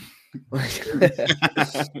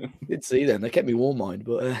 Did see them. They kept me warm, mind,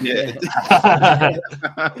 but yeah.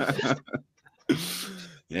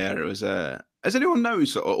 Yeah, it was. Has anyone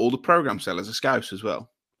noticed all the program sellers are Scouse as well?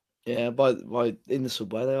 Yeah, by in the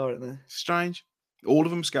subway they are, aren't they? Strange. All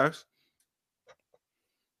of them Scouse.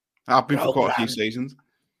 I've been for quite a few seasons.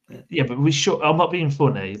 Yeah, but we should. I'm not being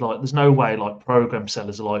funny. Like, there's no way like program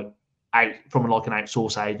sellers are like out from like an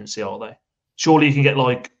outsource agency, are they? Surely you can get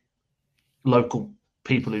like local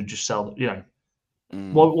people who just sell. You know,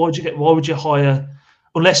 why would you hire?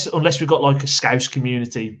 Unless we've got like a Scouse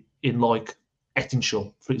community in like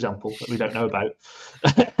Ettinshaw, for example, that we don't know about,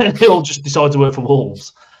 and they all just decide to work for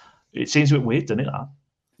Wolves. It seems a bit weird, doesn't it? That.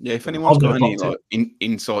 Yeah, if anyone's got any like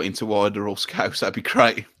insight into why they're all Scouse, that'd be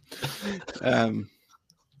great.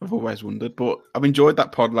 I've always wondered, but I've enjoyed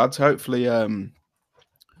that pod, lads. Hopefully, we're going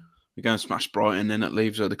to smash Brighton, and it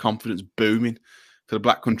leaves the confidence booming for the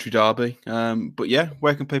Black Country Derby. But yeah,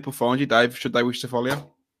 where can people find you, Dave? Should they wish to follow you?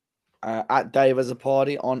 At Dave as a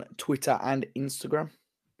Party on Twitter and Instagram.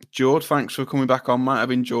 Jord, thanks for coming back on, mate. I've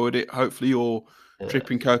enjoyed it. Hopefully, your trip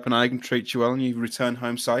in Copenhagen treats you well, and you return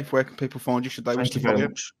home safe. Where can people find you? Should they wish to follow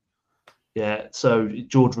you? Yeah, so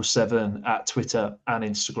Jord7 at Twitter and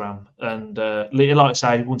Instagram. And like I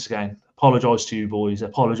say, once again, apologise to you boys,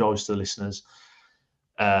 apologise to the listeners.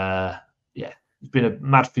 Yeah, it's been a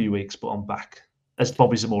mad few weeks, but I'm back. As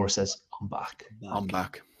Bobby Zamora says, I'm back. I'm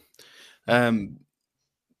back.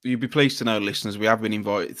 You'd be pleased to know, listeners, we have been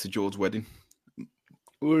invited to Jord's wedding.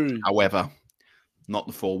 Ooh. However, not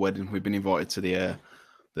the full wedding. We've been invited to the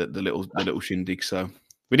little shindig. So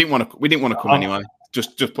we didn't want to come anyway.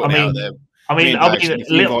 Just putting it out there. If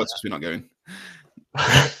you invite us, we're not going.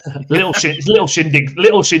 little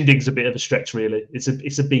shindig's a bit of a stretch, really.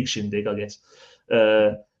 It's a big shindig, I guess.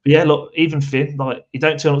 But yeah, look, even Finn, like, he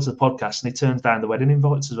don't turn up to the podcast and he turns down the wedding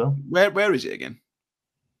invites as well. Where is it again?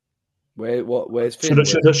 Where's Finn?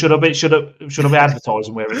 Should I be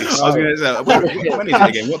advertising where it is? I was going to say, when is it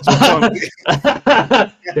again? What time is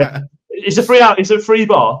it? Yeah. It's a free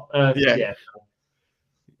bar. Yeah.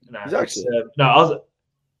 No,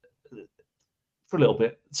 for a little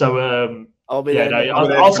bit. So I'll be yeah, there. no, I'll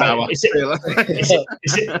be there I'll for an say hour.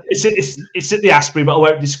 it's at the Asprey, but I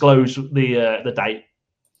won't disclose the date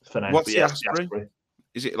for now. What's But the yeah, Asprey?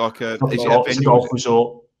 Is it like a? It's Is it a a venue? golf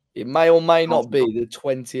resort. It may or may Golf not be the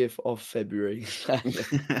 20th of February.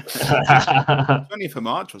 20th of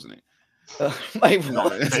March, wasn't it? Maybe No.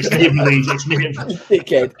 not. It's neither of these. It's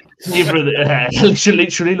Dickhead. neither of the,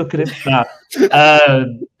 literally look at him. No,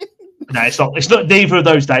 no, it's not. It's not neither of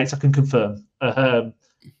those dates. I can confirm. Yeah,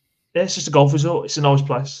 it's just a golf resort. It's a nice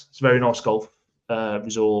place. It's a very nice golf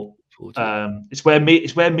resort. It's where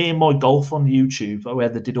me and my golf on YouTube, where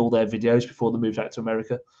they did all their videos before they moved out to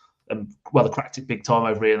America. Well, they cracked it big time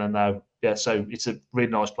over here, and now, yeah. So it's a really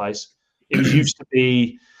nice place. It was used to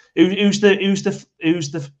be. Who's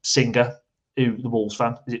the singer? The Wolves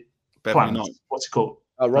fan? Is it Beverly Plant? Knight. What's it called?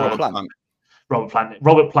 Robert Plant. Robert Plant.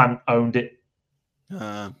 Robert Plant owned it,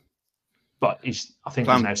 but I think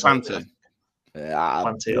he's now sold it.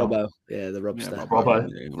 Robbo. Yeah, the Robster. Robbo.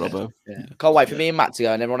 Yeah, Robbo. Yeah. Can't wait for me and Matt to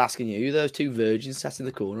go and everyone asking you who those two virgins sat in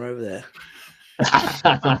the corner over there.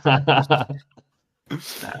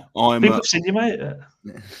 People have seen you, mate.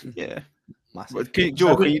 Yeah. Massive.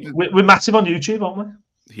 We're massive on YouTube, aren't we?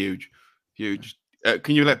 Huge.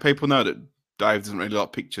 Can you let people know that Dave doesn't really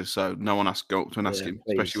like pictures, so no one has to go up to and ask him,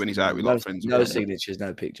 especially when he's out with a lot of friends. No signatures,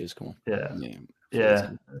 no pictures. Come on.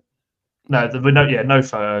 Yeah. No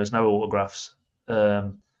photos, no autographs,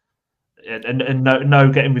 and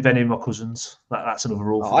no getting with any of my cousins. That's another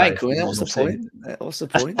rule. I ain't coming. What's the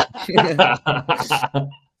point?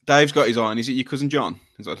 Dave's got his eye on. Is it your cousin John?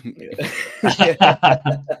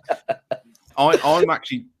 I'm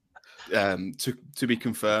actually to be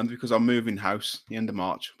confirmed because I'm moving house the end of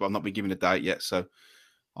March, but I've not been given a date yet. So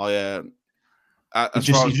you've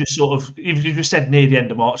just said near the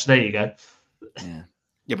end of March. There you go.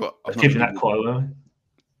 Yeah, but I've given that quite well.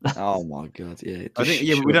 Oh my god! Yeah, I think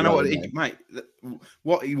but we don't know mate.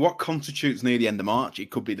 What constitutes near the end of March? It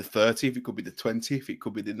could be the 30th, it could be the 20th, it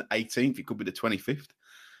could be the 18th, it could be the 25th.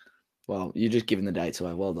 Well, you're just giving the dates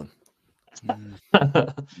away. Well done.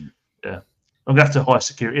 Yeah, I'm gonna have to hire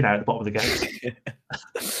security now at the bottom of the gate.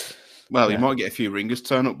 Well, you might get a few ringers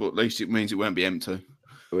turn up, but at least it means it won't be empty.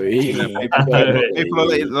 People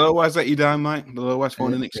they'll always let you down, mate. They'll always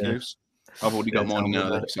find an excuse. I've already got mine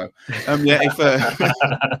early. So, if you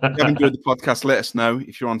haven't enjoyed the podcast, let us know.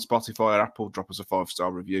 If you're on Spotify or Apple, drop us a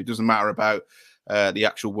 5-star review. It doesn't matter about the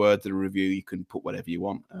actual words of the review. You can put whatever you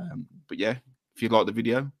want. But yeah, if you like the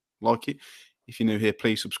video, like it. If you're new here,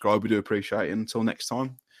 please subscribe. We do appreciate it. Until next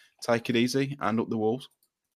time, take it easy and up the walls.